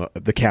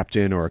 the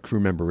captain or a crew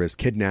member is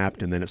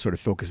kidnapped and then it sort of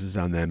focuses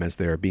on them as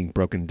they're being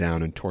broken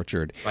down and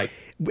tortured. Right.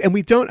 And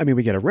we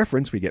get a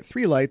reference, we get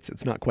 3 lights,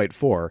 it's not quite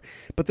 4.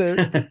 But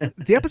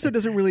the episode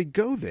doesn't really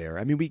go there.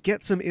 I mean, we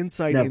get some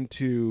insight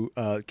into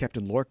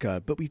Captain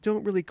Lorca, but we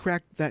don't really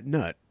crack that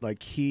nut.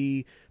 Like,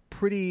 he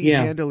pretty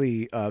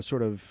handily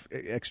sort of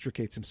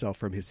extricates himself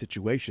from his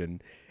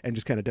situation and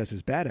just kind of does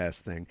his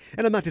badass thing.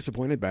 And I'm not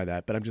disappointed by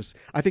that, but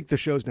I think the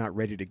show's not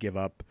ready to give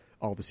up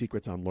all the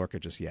secrets on Lorca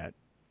just yet.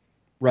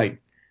 Right.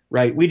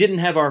 We didn't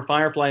have our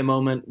Firefly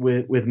moment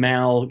with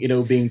Mal,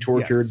 being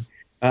tortured.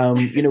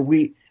 Yes.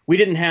 We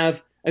didn't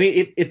have, I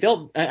mean, it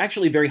felt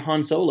actually very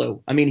Han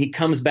Solo. I mean, he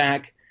comes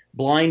back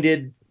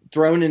blinded,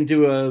 thrown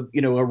into a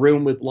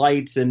room with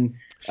lights, and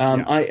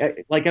I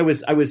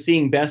was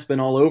seeing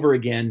Bespin all over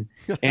again,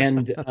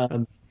 and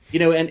and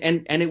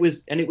it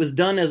was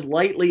done as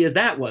lightly as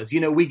that was.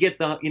 We get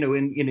the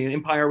in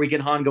Empire we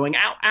get Han going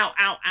ow ow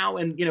ow ow,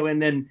 and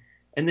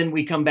then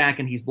we come back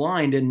and he's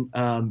blind,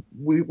 and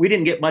we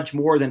didn't get much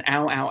more than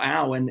ow ow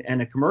ow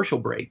and a commercial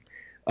break,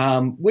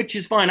 which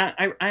is fine.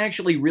 I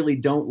actually really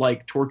don't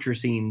like torture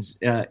scenes,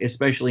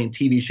 especially in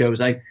TV shows.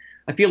 I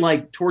feel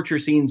like torture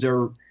scenes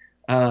are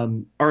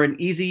an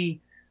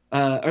easy.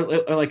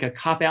 Or like a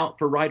cop out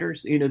for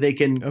writers. They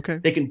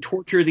can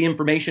torture the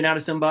information out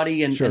of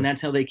somebody, and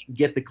that's how they can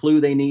get the clue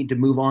they need to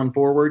move on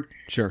forward.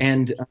 Sure.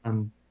 And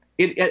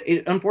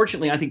it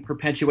unfortunately, I think,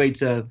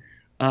 perpetuates a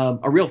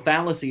real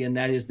fallacy, and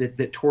that is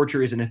that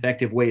torture is an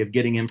effective way of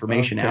getting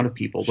information out of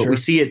people. But we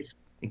see it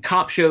in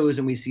cop shows,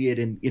 and we see it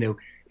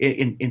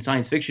in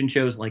science fiction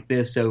shows like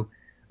this. So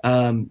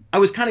I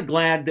was kind of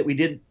glad that we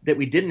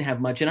didn't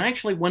have much, and I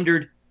actually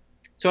wondered.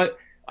 So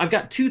I've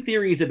got 2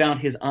 theories about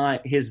his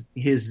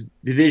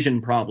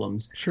vision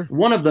problems. Sure.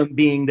 One of them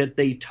being that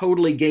they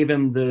totally gave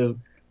him the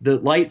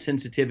light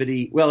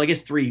sensitivity. Well, I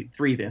guess three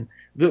then.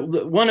 The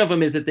one of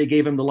them is that they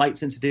gave him the light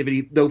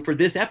sensitivity, though, for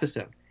this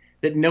episode.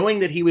 That knowing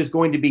that he was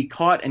going to be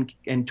caught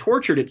and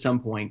tortured at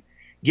some point,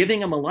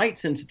 giving him a light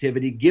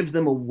sensitivity gives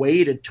them a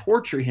way to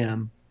torture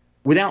him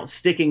without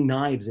sticking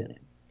knives in him.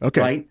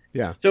 Okay. Right?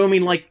 Yeah. So, I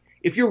mean, like,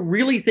 if you're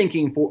really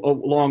thinking for a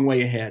long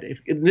way ahead,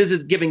 if this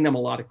is giving them a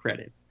lot of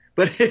credit.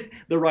 But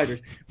the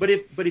writers. But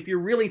if you're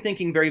really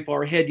thinking very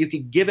far ahead, you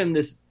could give him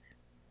this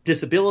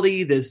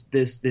disability,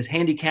 this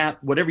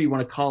handicap, whatever you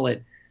want to call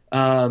it,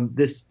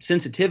 this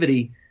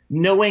sensitivity,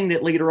 knowing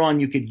that later on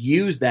you could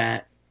use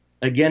that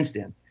against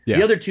him. Yeah.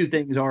 The other 2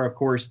 things are, of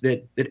course,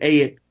 that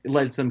it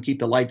lets them keep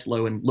the lights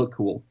low and look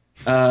cool.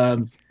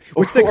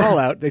 Which they call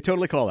out. They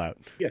totally call out.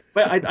 Yeah,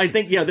 but I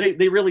think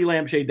they really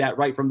lampshade that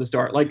right from the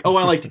start. Like, I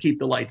like to keep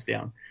the lights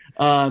down.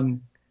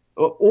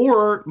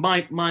 Or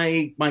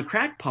my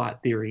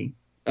crackpot theory,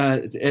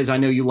 as I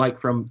know you like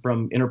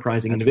from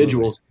enterprising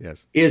individuals,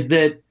 is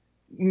that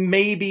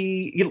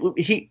maybe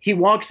he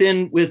walks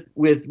in with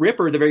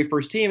Ripper the very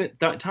first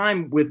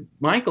time with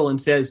Michael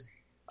and says,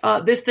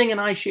 this thing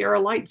and I share a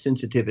light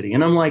sensitivity.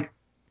 And I'm like,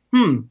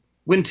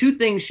 when 2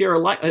 things share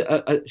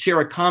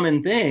a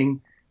common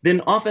thing,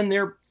 then often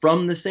they're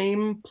from the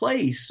same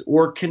place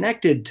or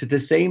connected to the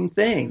same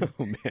thing.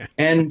 Oh, man.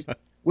 And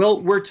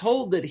well, we're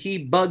told that he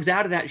bugs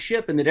out of that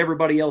ship and that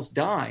everybody else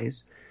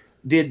dies.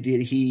 Did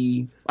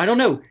he? I don't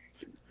know.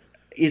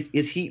 Is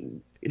he?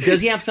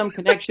 Does he have some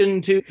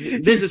connection to?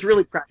 This is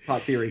really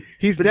crackpot theory.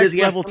 He's next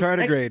level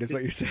tardigrade, is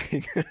what you're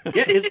saying.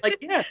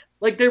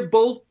 Like they're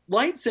both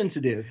light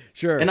sensitive.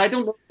 Sure. And I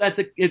don't know if that's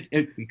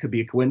it could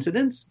be a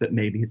coincidence, but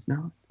maybe it's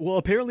not. Well,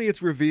 apparently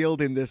it's revealed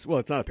in this. Well,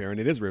 it's not apparent.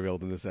 It is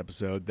revealed in this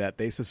episode that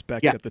they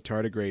suspect that the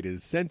tardigrade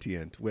is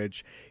sentient.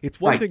 Which it's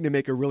one thing to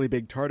make a really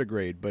big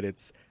tardigrade, but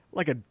it's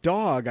like a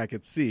dog I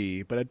could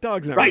see, but a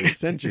dog's not really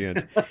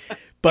sentient.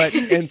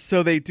 And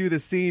so they do the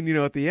scene,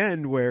 at the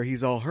end where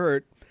he's all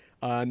hurt.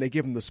 And they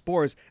give him the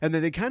spores, and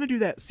then they kind of do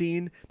that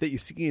scene that you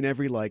see in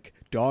every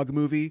dog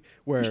movie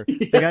where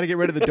they got to get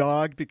rid of the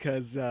dog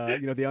because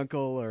the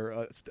uncle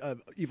or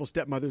evil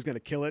stepmother's going to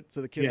kill it. So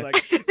the kid's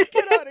like,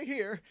 "Get out of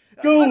here!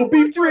 Go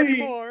be free!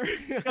 Anymore.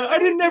 I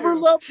didn't never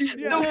love you."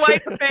 The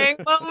white fang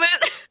moment.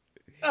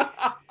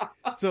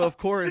 So of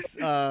course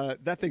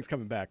that thing's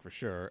coming back for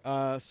sure.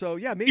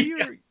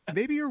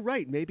 Maybe you're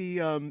right. Maybe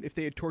if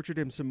they had tortured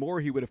him some more,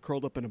 he would have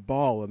curled up in a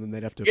ball, and then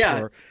they'd have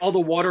to all the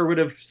water would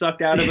have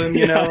sucked out of him.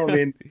 You know, I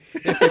mean,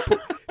 if they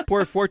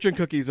pour fortune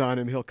cookies on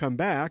him, he'll come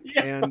back.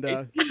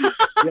 I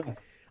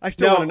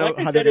still want to know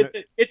how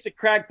it's a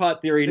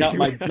crackpot theory, not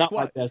my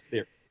best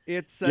theory.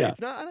 It's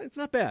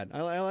not bad.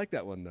 I like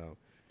that one though.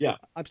 Yeah,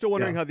 I'm still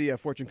wondering how the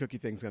fortune cookie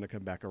thing's going to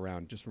come back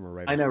around, just from a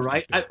writer's perspective.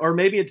 I know, right? Or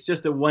maybe it's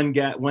just a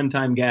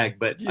one-time gag,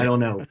 but I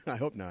don't know. I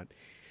hope not.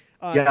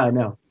 I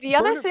know. The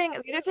other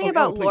thing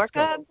about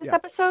Lorca in this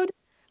episode,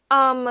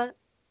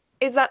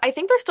 is that I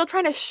think they're still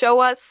trying to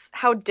show us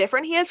how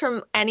different he is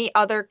from any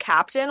other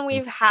captain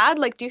we've had.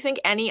 Like, do you think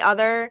any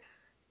other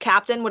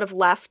captain would have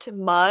left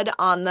mud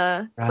on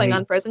the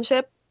Klingon prison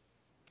ship?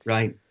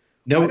 Right.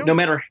 No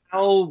matter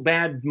how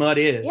bad Mud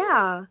is,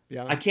 yeah,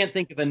 I can't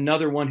think of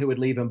another one who would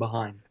leave him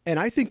behind. And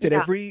I think that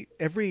every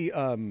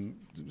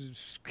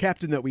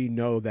captain that we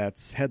know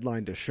that's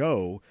headlined a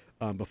show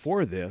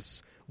before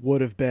this would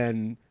have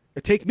been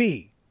take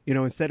me.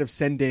 Instead of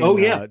sending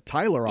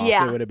Tyler off,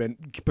 it would have been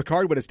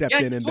Picard would have stepped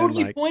in and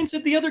totally been points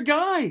at the other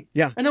guy.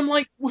 Yeah, and I'm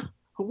like,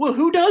 well,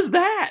 who does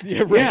that?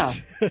 Yeah,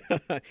 right.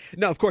 Yeah.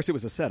 No, of course it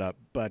was a setup,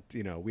 but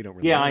we don't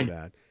really know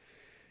that.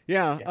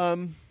 Yeah.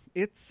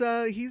 It's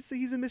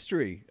he's a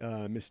mystery,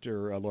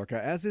 Mr.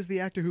 Lorca, as is the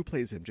actor who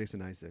plays him, Jason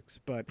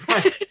Isaacs. But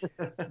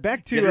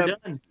back to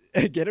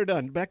get her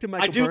done. Back to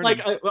Michael. I do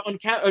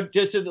Burnham.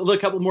 just a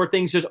couple more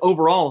things. Just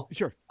overall,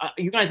 sure.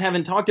 You guys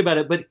haven't talked about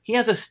it, but he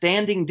has a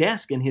standing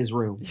desk in his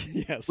room.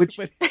 Yes, which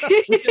is,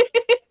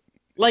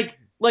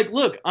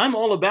 look, I'm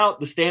all about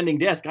the standing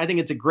desk. I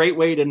think it's a great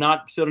way to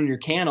not sit on your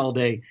can all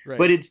day. Right.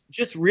 But it's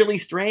just really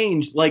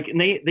strange.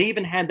 And they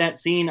even had that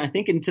scene, I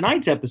think, in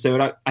tonight's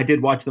episode. I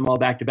did watch them all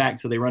back to back,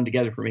 so they run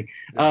together for me.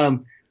 Yeah.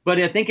 But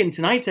I think in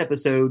tonight's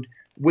episode,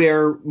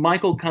 where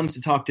Michael comes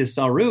to talk to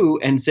Saru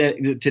and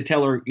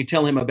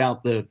tell him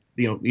about that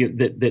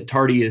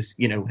Tardy is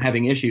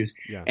having issues,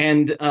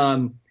 and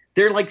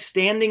they're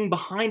standing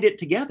behind it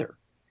together,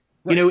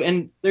 right.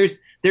 And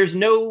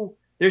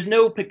there's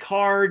no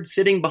Picard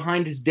sitting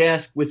behind his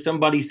desk with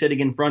somebody sitting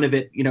in front of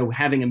it,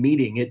 having a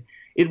meeting.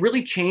 It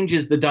really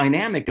changes the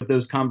dynamic of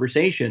those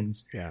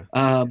conversations. Yeah.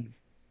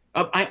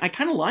 I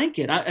kind of like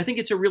it. I think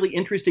it's a really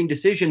interesting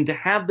decision to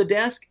have the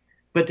desk,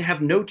 but to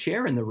have no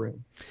chair in the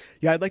room.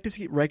 Yeah, I'd like to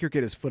see Riker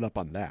get his foot up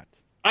on that.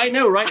 I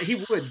know, right? He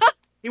would.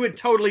 He would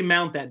totally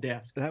mount that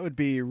desk. That would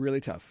be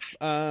really tough.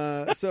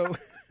 So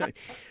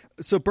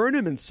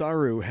Burnham and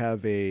Saru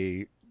have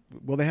a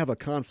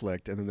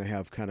conflict, and then they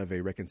have kind of a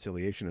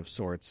reconciliation of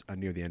sorts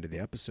near the end of the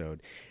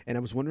episode. And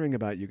I was wondering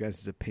about you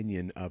guys'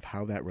 opinion of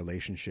how that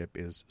relationship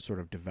is sort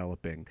of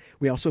developing.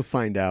 We also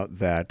find out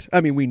that,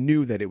 we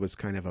knew that it was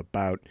kind of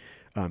about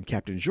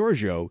Captain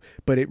Giorgio,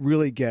 but it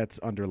really gets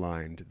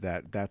underlined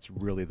that that's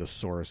really the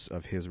source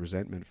of his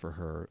resentment for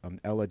her.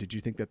 Ella, did you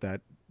think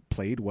that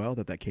played well,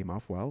 that came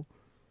off well?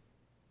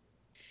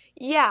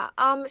 Yeah.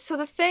 So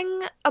the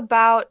thing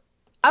about...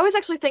 I was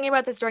actually thinking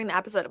about this during the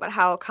episode about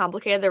how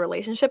complicated their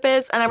relationship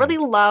is, and I really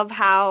love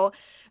how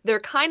they're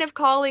kind of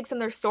colleagues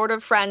and they're sort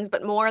of friends,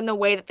 but more in the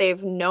way that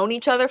they've known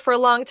each other for a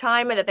long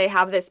time and that they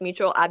have this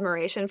mutual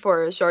admiration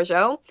for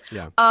Giorgio.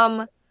 Yeah.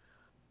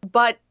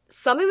 But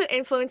something that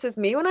influences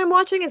me when I'm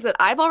watching is that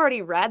I've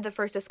already read the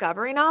first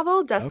Discovery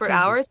novel, Desperate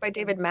Hours by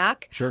David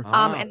Mack. Sure.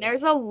 And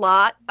there's a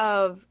lot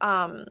of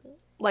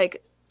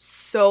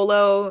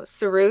solo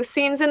Saru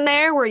scenes in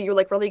there where you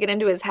really get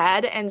into his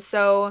head, and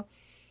so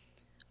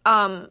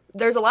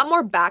there's a lot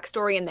more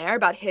backstory in there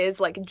about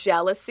his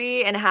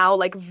jealousy and how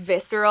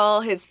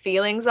visceral his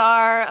feelings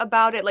are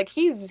about it.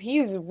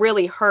 He's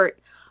really hurt.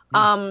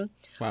 Wow.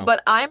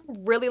 But I'm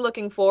really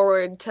looking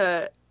forward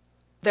to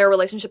their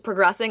relationship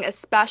progressing,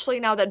 especially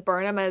now that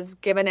Burnham has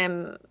given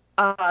him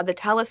the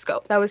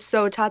telescope. That was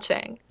so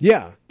touching.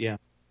 Yeah.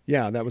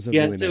 That was a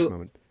really nice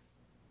moment.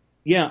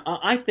 Yeah,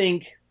 I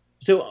think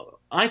so.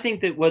 I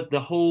think that what the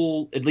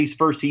whole, at least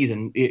first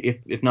season,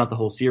 if not the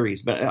whole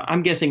series, but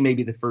I'm guessing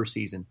maybe the first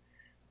season.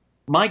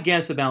 My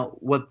guess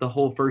about what the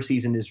whole first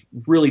season is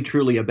really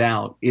truly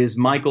about is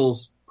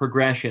Michael's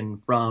progression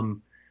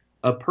from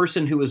a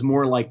person who was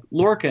more like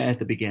Lorca at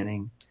the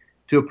beginning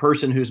to a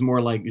person who's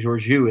more like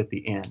Georgiou at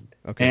the end.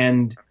 Okay.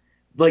 And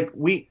like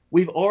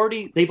they've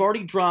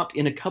already dropped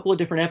in a couple of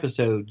different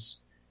episodes,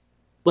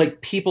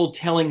 like people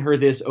telling her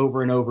this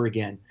over and over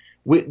again.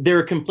 There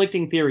are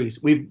conflicting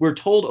theories. We're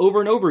told over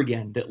and over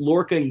again that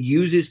Lorca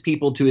uses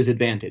people to his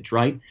advantage,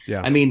 right?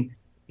 Yeah. I mean,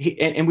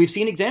 and we've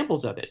seen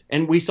examples of it.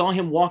 And we saw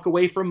him walk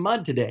away from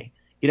Mud today,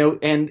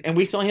 and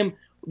we saw him,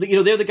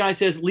 there the guy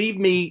says, leave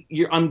me,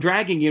 I'm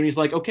dragging you. And he's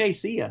like, okay,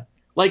 see ya.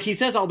 Like he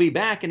says, I'll be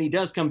back. And he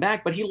does come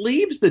back, but he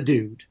leaves the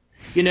dude,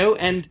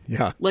 and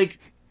like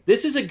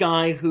this is a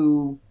guy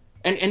who,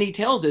 and he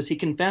tells us, he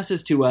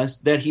confesses to us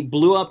that he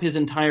blew up his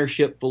entire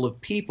ship full of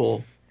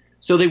people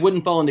so they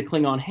wouldn't fall into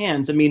Klingon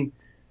hands. I mean,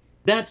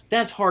 that's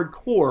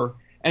hardcore.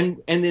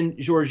 And then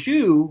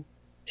Georgiou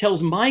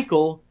tells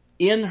Michael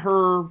in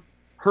her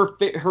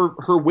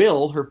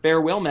will, her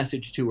farewell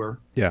message to her,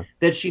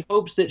 that she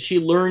hopes that she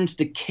learns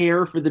to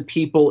care for the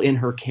people in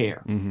her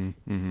care. Mm-hmm,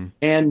 mm-hmm.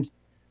 And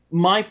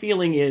my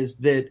feeling is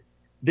that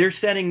they're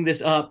setting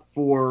this up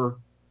for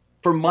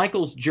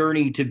Michael's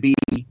journey to be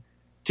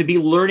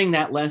learning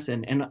that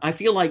lesson. And I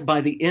feel like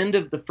by the end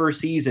of the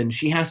first season,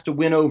 she has to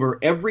win over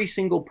every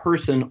single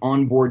person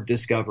on board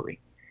Discovery.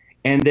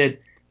 And that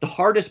the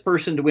hardest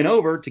person to win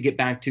over, to get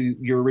back to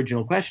your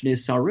original question,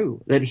 is Saru.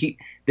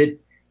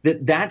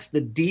 That's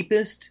the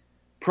deepest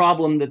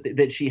problem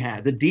that she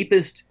had, the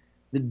deepest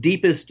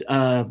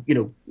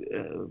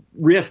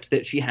rift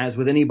that she has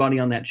with anybody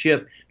on that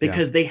ship,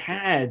 because they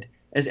had,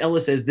 as Ella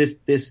says,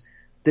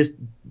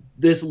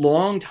 this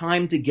long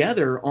time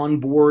together on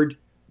board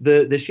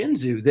the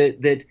Shinzu,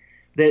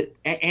 that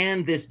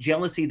and this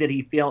jealousy that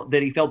he felt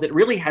that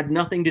really had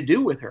nothing to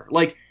do with her.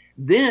 Like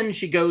then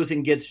she goes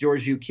and gets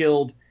Georgiou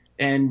killed,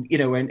 and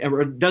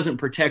or doesn't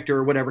protect her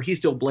or whatever. He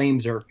still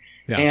blames her.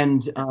 Yeah.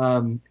 And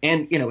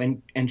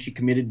she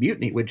committed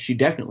mutiny, which she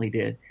definitely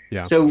did.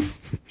 Yeah. So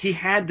he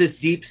had this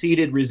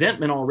deep-seated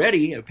resentment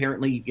already,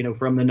 apparently,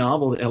 from the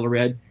novel that Ella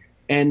read,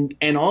 and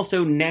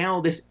also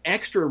now this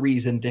extra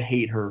reason to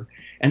hate her.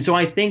 And so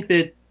I think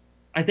that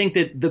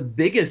the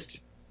biggest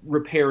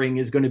repairing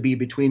is going to be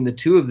between the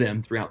two of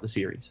them throughout the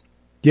series.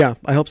 Yeah,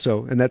 I hope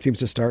so. And that seems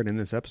to start in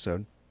this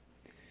episode.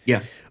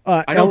 Yeah.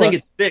 I don't think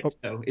it's fixed,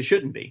 though. It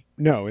shouldn't be.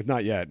 No, it's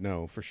not yet.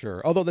 No, for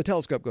sure. Although the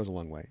telescope goes a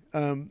long way.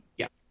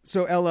 Yeah.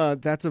 So, Ella,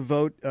 that's a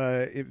vote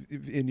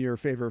in your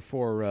favor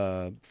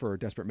for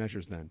Desperate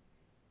Measures, then.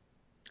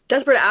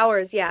 Desperate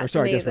Hours, yeah. Or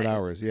sorry, amazing. Desperate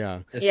Hours, yeah.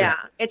 Yeah,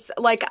 it's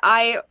like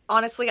I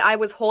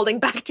was holding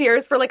back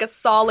tears for like a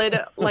solid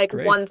like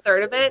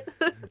 1/3 of it.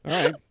 All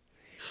right.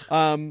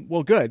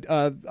 Well, good.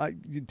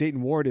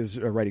 Dayton Ward is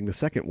writing the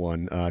second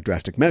one,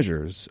 Drastic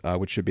Measures,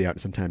 which should be out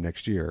sometime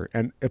next year,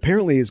 and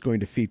apparently is going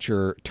to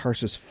feature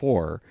Tarsus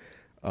 4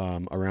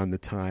 around the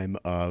time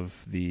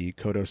of the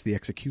Kodos the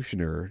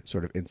Executioner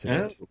sort of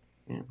incident. Oh,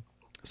 yeah.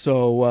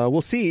 So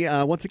we'll see.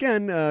 Once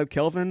again,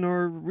 Kelvin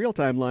or Real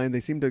Timeline,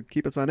 they seem to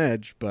keep us on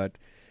edge, but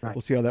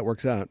we'll see how that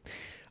works out.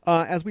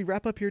 As we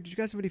wrap up here, did you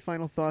guys have any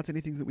final thoughts,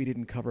 anything that we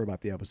didn't cover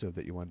about the episode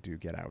that you want to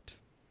get out?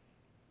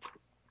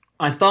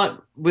 I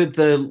thought with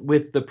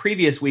the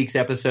previous week's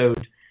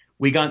episode,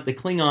 we got the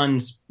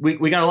Klingons.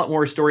 We got a lot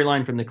more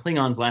storyline from the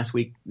Klingons last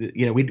week.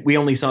 We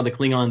only saw the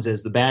Klingons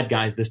as the bad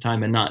guys this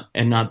time, and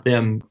not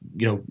them.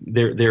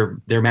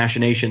 Their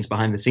machinations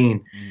behind the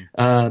scene.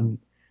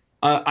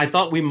 I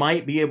thought we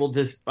might be able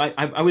to.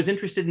 I was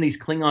interested in these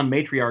Klingon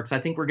matriarchs. I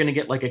think we're going to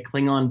get like a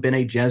Klingon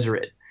Bene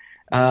Gesserit.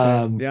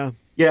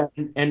 Yeah,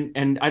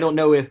 and I don't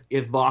know if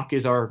Vok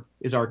is our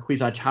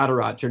Kwisatz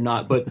Haderach or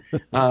not, but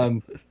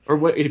or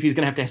what if he's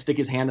going to have to stick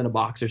his hand in a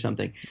box or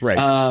something.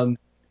 Right.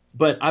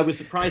 But I was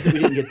surprised that we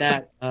didn't get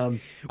that. I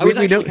was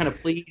actually kind of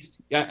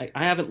pleased. I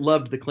haven't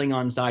loved the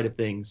Klingon side of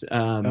things.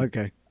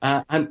 Okay.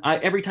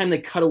 Every time they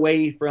cut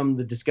away from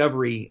the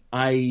Discovery,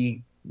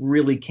 I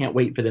really can't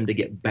wait for them to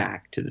get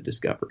back to the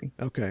Discovery.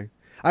 Okay.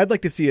 I'd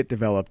like to see it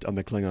developed on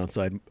the Klingon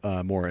side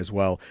more as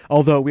well.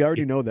 Although we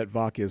already know that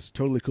Vok is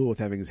totally cool with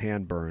having his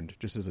hand burned,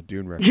 just as a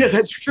Dune reference. Yeah,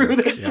 that's true.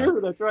 That's true.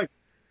 That's right.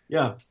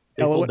 Yeah,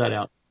 they pulled that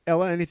out.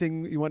 Ella,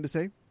 anything you wanted to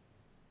say?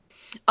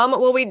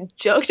 Well, we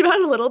joked about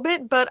it a little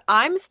bit, but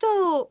I'm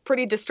still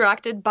pretty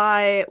distracted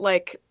by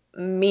like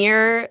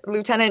mere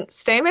Lieutenant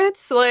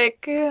Stamets.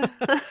 Like,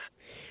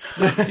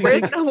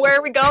 where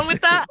are we going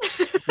with that?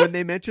 When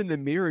they mentioned the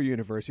mirror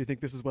universe, you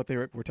think this is what they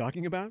were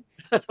talking about?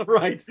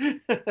 Right.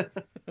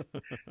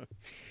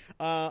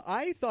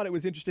 I thought it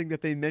was interesting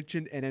that they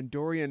mentioned an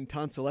Andorian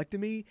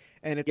tonsillectomy,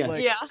 and it's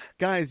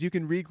guys, you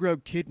can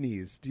regrow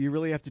kidneys. Do you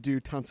really have to do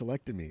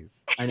tonsillectomies?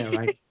 I know,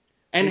 right?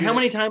 And how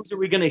many times are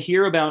we going to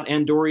hear about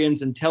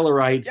Andorians and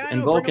Tellarites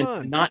and Vulcans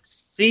and not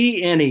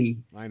see any?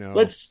 I know.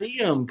 Let's see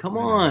them. Come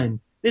on.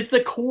 It's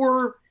the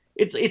core.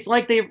 It's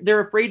like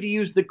they're afraid to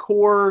use the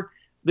core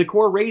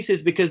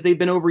races because they've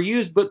been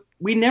overused, but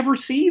we never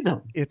see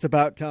them. It's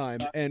about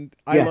time. And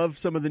I love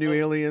some of the new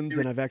aliens,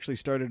 and I've actually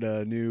started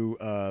a new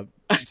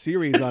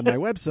series on my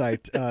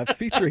website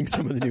featuring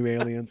some of the new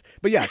aliens.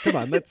 But yeah, come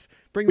on, let's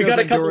bring those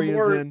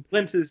Andorians in.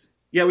 Glimpses.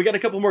 Yeah, we got a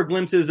couple more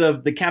glimpses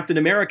of the Captain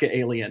America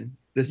alien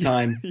this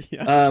time.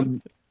 Yes.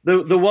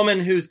 The woman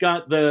who's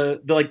got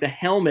the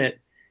helmet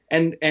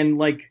and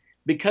like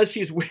because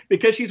she's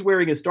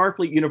wearing a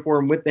Starfleet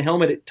uniform with the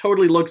helmet, it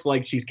totally looks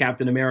like she's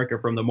Captain America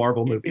from the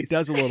Marvel movies. It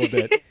does a little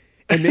bit.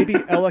 And maybe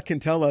Ella can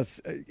tell us,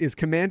 is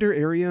Commander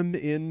Arium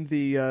in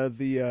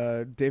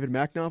the David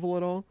Mack novel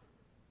at all?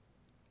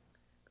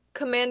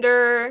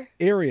 Commander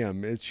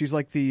Arium. She's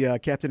like the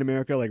Captain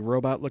America, like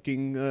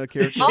robot-looking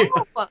character.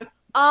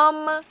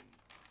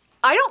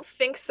 I don't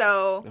think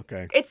so.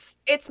 Okay.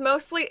 It's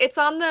mostly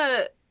on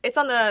the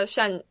the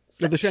Shenzhou,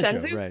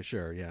 Shenzhou? right?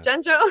 Sure, yeah.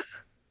 Shenzhou.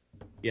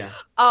 Yeah.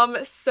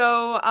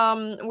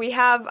 So we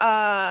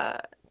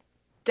have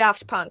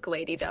Daft Punk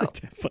lady though.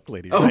 Daft Punk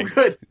lady. Oh, right.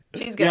 good.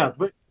 She's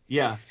good.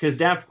 Yeah, because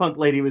Daft Punk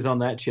lady was on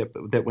that ship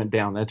that went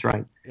down. That's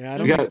right. Yeah, I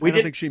don't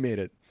think she made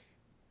it.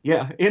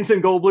 Yeah,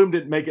 Ensign Goldblum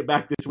didn't make it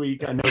back this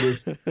week, I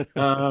noticed.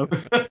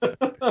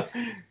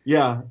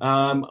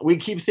 We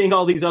keep seeing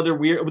all these other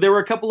weird... There were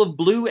a couple of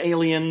blue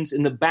aliens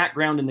in the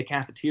background in the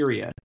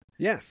cafeteria.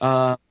 Yes.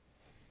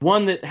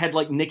 One that had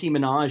like Nicki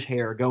Minaj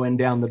hair going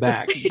down the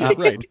back.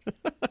 Right.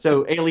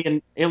 So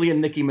alien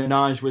Nicki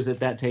Minaj was at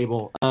that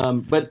table.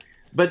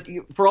 But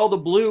for all the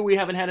blue, we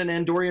haven't had an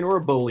Andorian or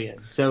a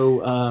Bolian.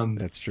 So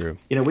that's true.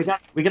 We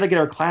got to get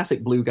our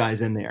classic blue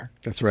guys in there.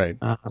 That's right.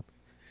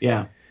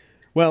 Yeah.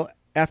 Well,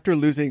 after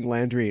losing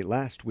Landry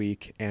last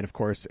week, and of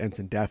course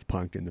Ensign Daft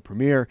Punk in the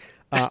premiere,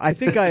 I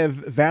think I have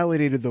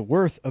validated the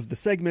worth of the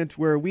segment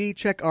where we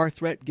check our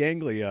threat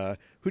ganglia.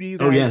 Who do you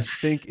guys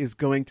think is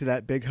going to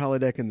that big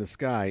holodeck in the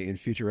sky in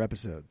future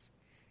episodes?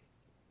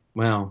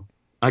 Well,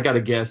 I got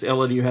to guess.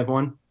 Ella, do you have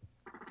one?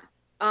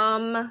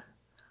 I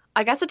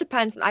guess it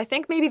depends. I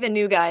think maybe the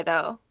new guy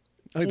though.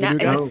 Oh, the new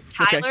guy?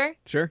 Tyler? Okay.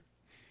 Sure.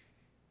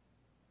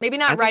 Maybe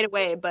not right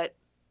away, but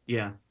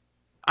yeah,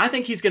 I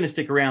think he's going to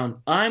stick around.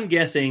 I'm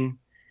guessing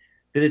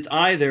that it's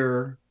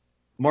either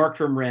Mark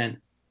from Rent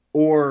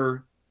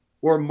or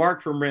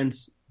Mark from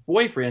Rent's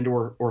boyfriend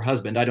or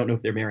husband. I don't know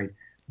if they're married,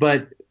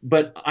 but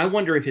I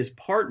wonder if his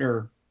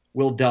partner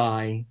will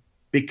die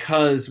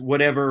because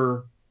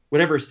whatever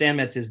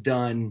Stamets has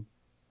done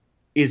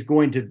is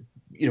going to,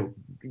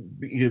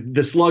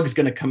 the slug's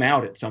going to come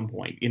out at some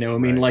point. I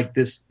mean, like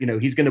this,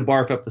 he's going to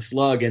barf up the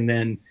slug and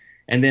then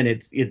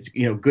it's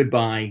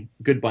goodbye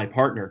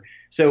partner.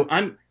 So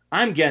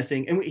I'm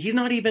guessing, and he's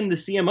not even the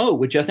CMO,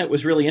 which I thought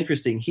was really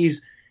interesting.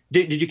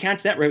 Did you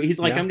catch that? Right? He's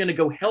like, I'm going to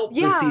go help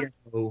the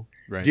CMO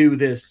do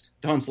this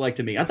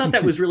tonsillectomy. I thought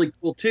that was really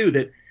cool too.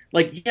 That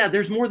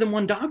there's more than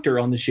one doctor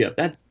on the ship.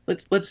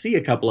 Let's see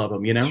a couple of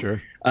them. Sure.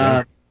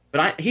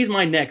 But he's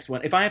my next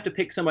one. If I have to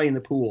pick somebody in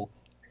the pool,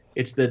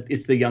 it's the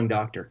young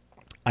doctor.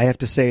 I have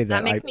to say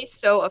that makes me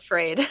so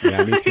afraid.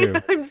 Yeah, me too.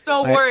 I'm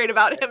so worried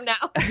about him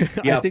now.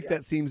 I think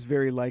that seems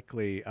very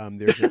likely.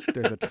 There's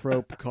a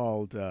trope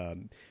called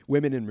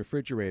women in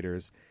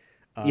refrigerators,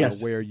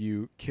 where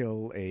you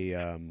kill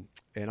an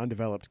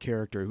undeveloped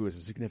character who is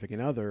a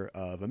significant other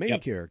of a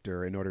main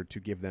character in order to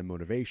give them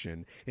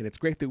motivation. And it's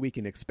great that we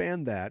can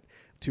expand that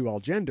to all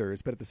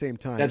genders, but at the same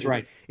time, that's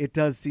right. It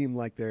does seem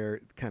like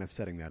they're kind of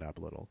setting that up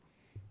a little.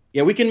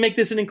 Yeah, we can make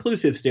this an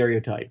inclusive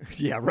stereotype.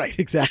 Yeah, right,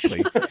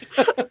 exactly.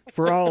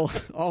 For all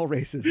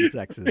races and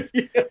sexes.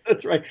 Yeah,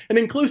 that's right. An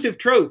inclusive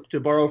trope, to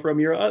borrow from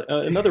your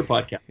another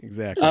podcast.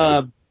 Exactly.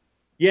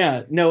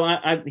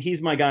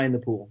 He's my guy in the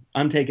pool.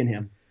 I'm taking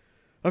him.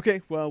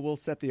 Okay, well, we'll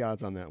set the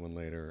odds on that one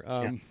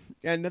later.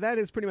 And that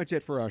is pretty much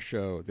it for our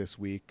show this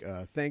week.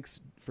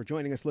 Thanks for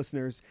joining us,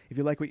 listeners. If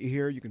you like what you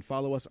hear, you can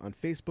follow us on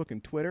Facebook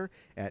and Twitter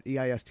at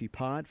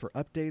EISTPod for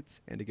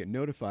updates and to get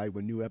notified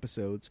when new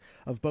episodes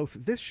of both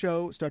this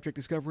show, Star Trek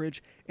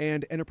Discoverage,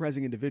 and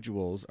Enterprising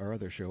Individuals, our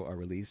other show, are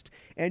released.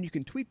 And you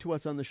can tweet to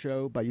us on the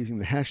show by using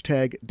the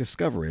hashtag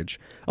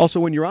Discoverage. Also,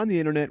 when you're on the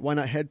internet, why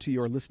not head to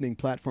your listening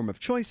platform of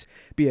choice,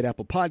 be it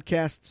Apple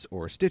Podcasts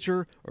or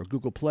Stitcher or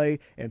Google Play,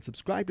 and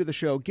subscribe to the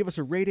show. Give us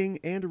a rating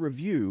and a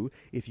review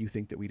if you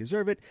think that we deserve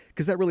it,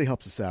 because that really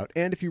helps us out.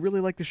 And if you really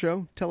like the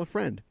show, tell a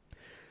friend.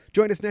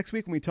 Join us next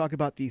week when we talk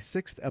about the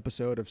 6th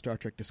episode of Star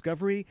Trek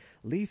Discovery,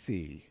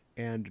 Lethe.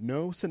 And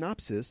no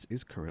synopsis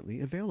is currently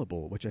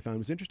available, which I found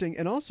was interesting.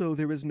 And also,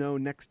 there is no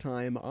next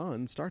time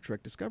on Star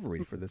Trek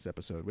Discovery for this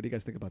episode. What do you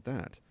guys think about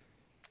that?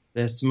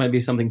 This might be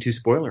something too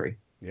spoilery.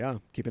 Yeah,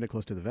 keeping it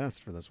close to the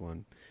vest for this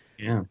one.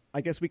 Yeah.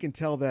 I guess we can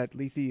tell that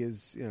Lethe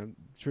is,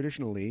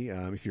 traditionally,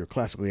 if you're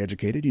classically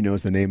educated,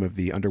 is the name of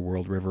the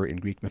underworld river in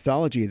Greek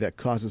mythology that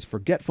causes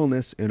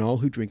forgetfulness in all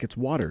who drink its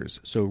waters.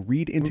 So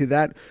read into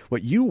that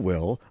what you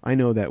will. I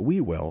know that we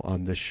will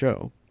on this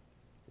show.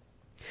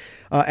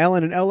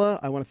 Alan and Ella,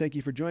 I want to thank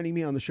you for joining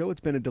me on the show.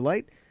 It's been a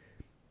delight.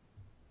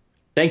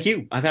 Thank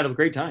you. I've had a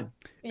great time.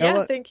 Yeah,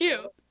 Ella, thank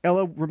you.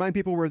 Ella, remind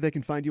people where they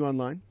can find you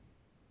online.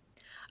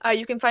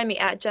 You can find me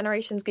at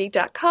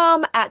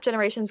generationsgeek.com, at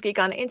generationsgeek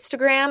on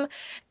Instagram,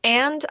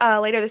 and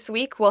later this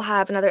week we'll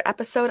have another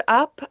episode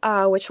up,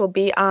 which will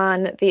be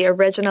on the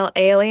original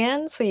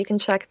Alien, so you can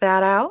check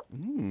that out.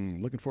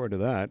 Looking forward to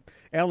that.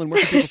 Alan,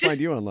 where can people find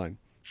you online?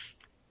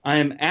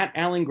 I'm at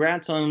Alan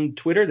Gratz on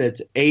Twitter.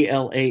 That's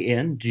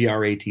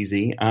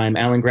ALANGRATZ. I'm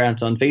Alan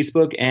Gratz on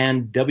Facebook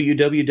and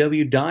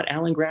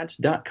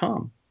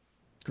www.alangratz.com.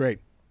 Great.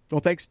 Well,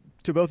 thanks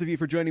to both of you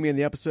for joining me in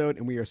the episode,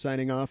 and we are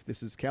signing off.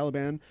 This is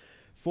Caliban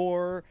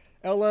for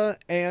Ella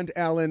and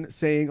Alan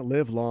saying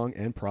live long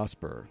and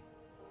prosper.